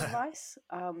of best advice,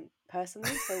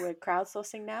 personally, so we're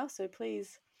crowdsourcing now. So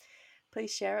please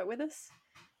share it with us.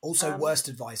 Also, worst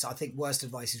advice. I think worst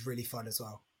advice is really fun as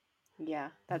well. Yeah,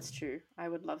 that's true. I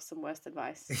would love some worst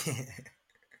advice.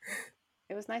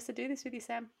 It was nice to do this with you,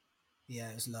 Sam. Yeah,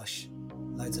 it was lush.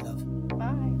 Loads of love.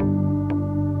 Bye.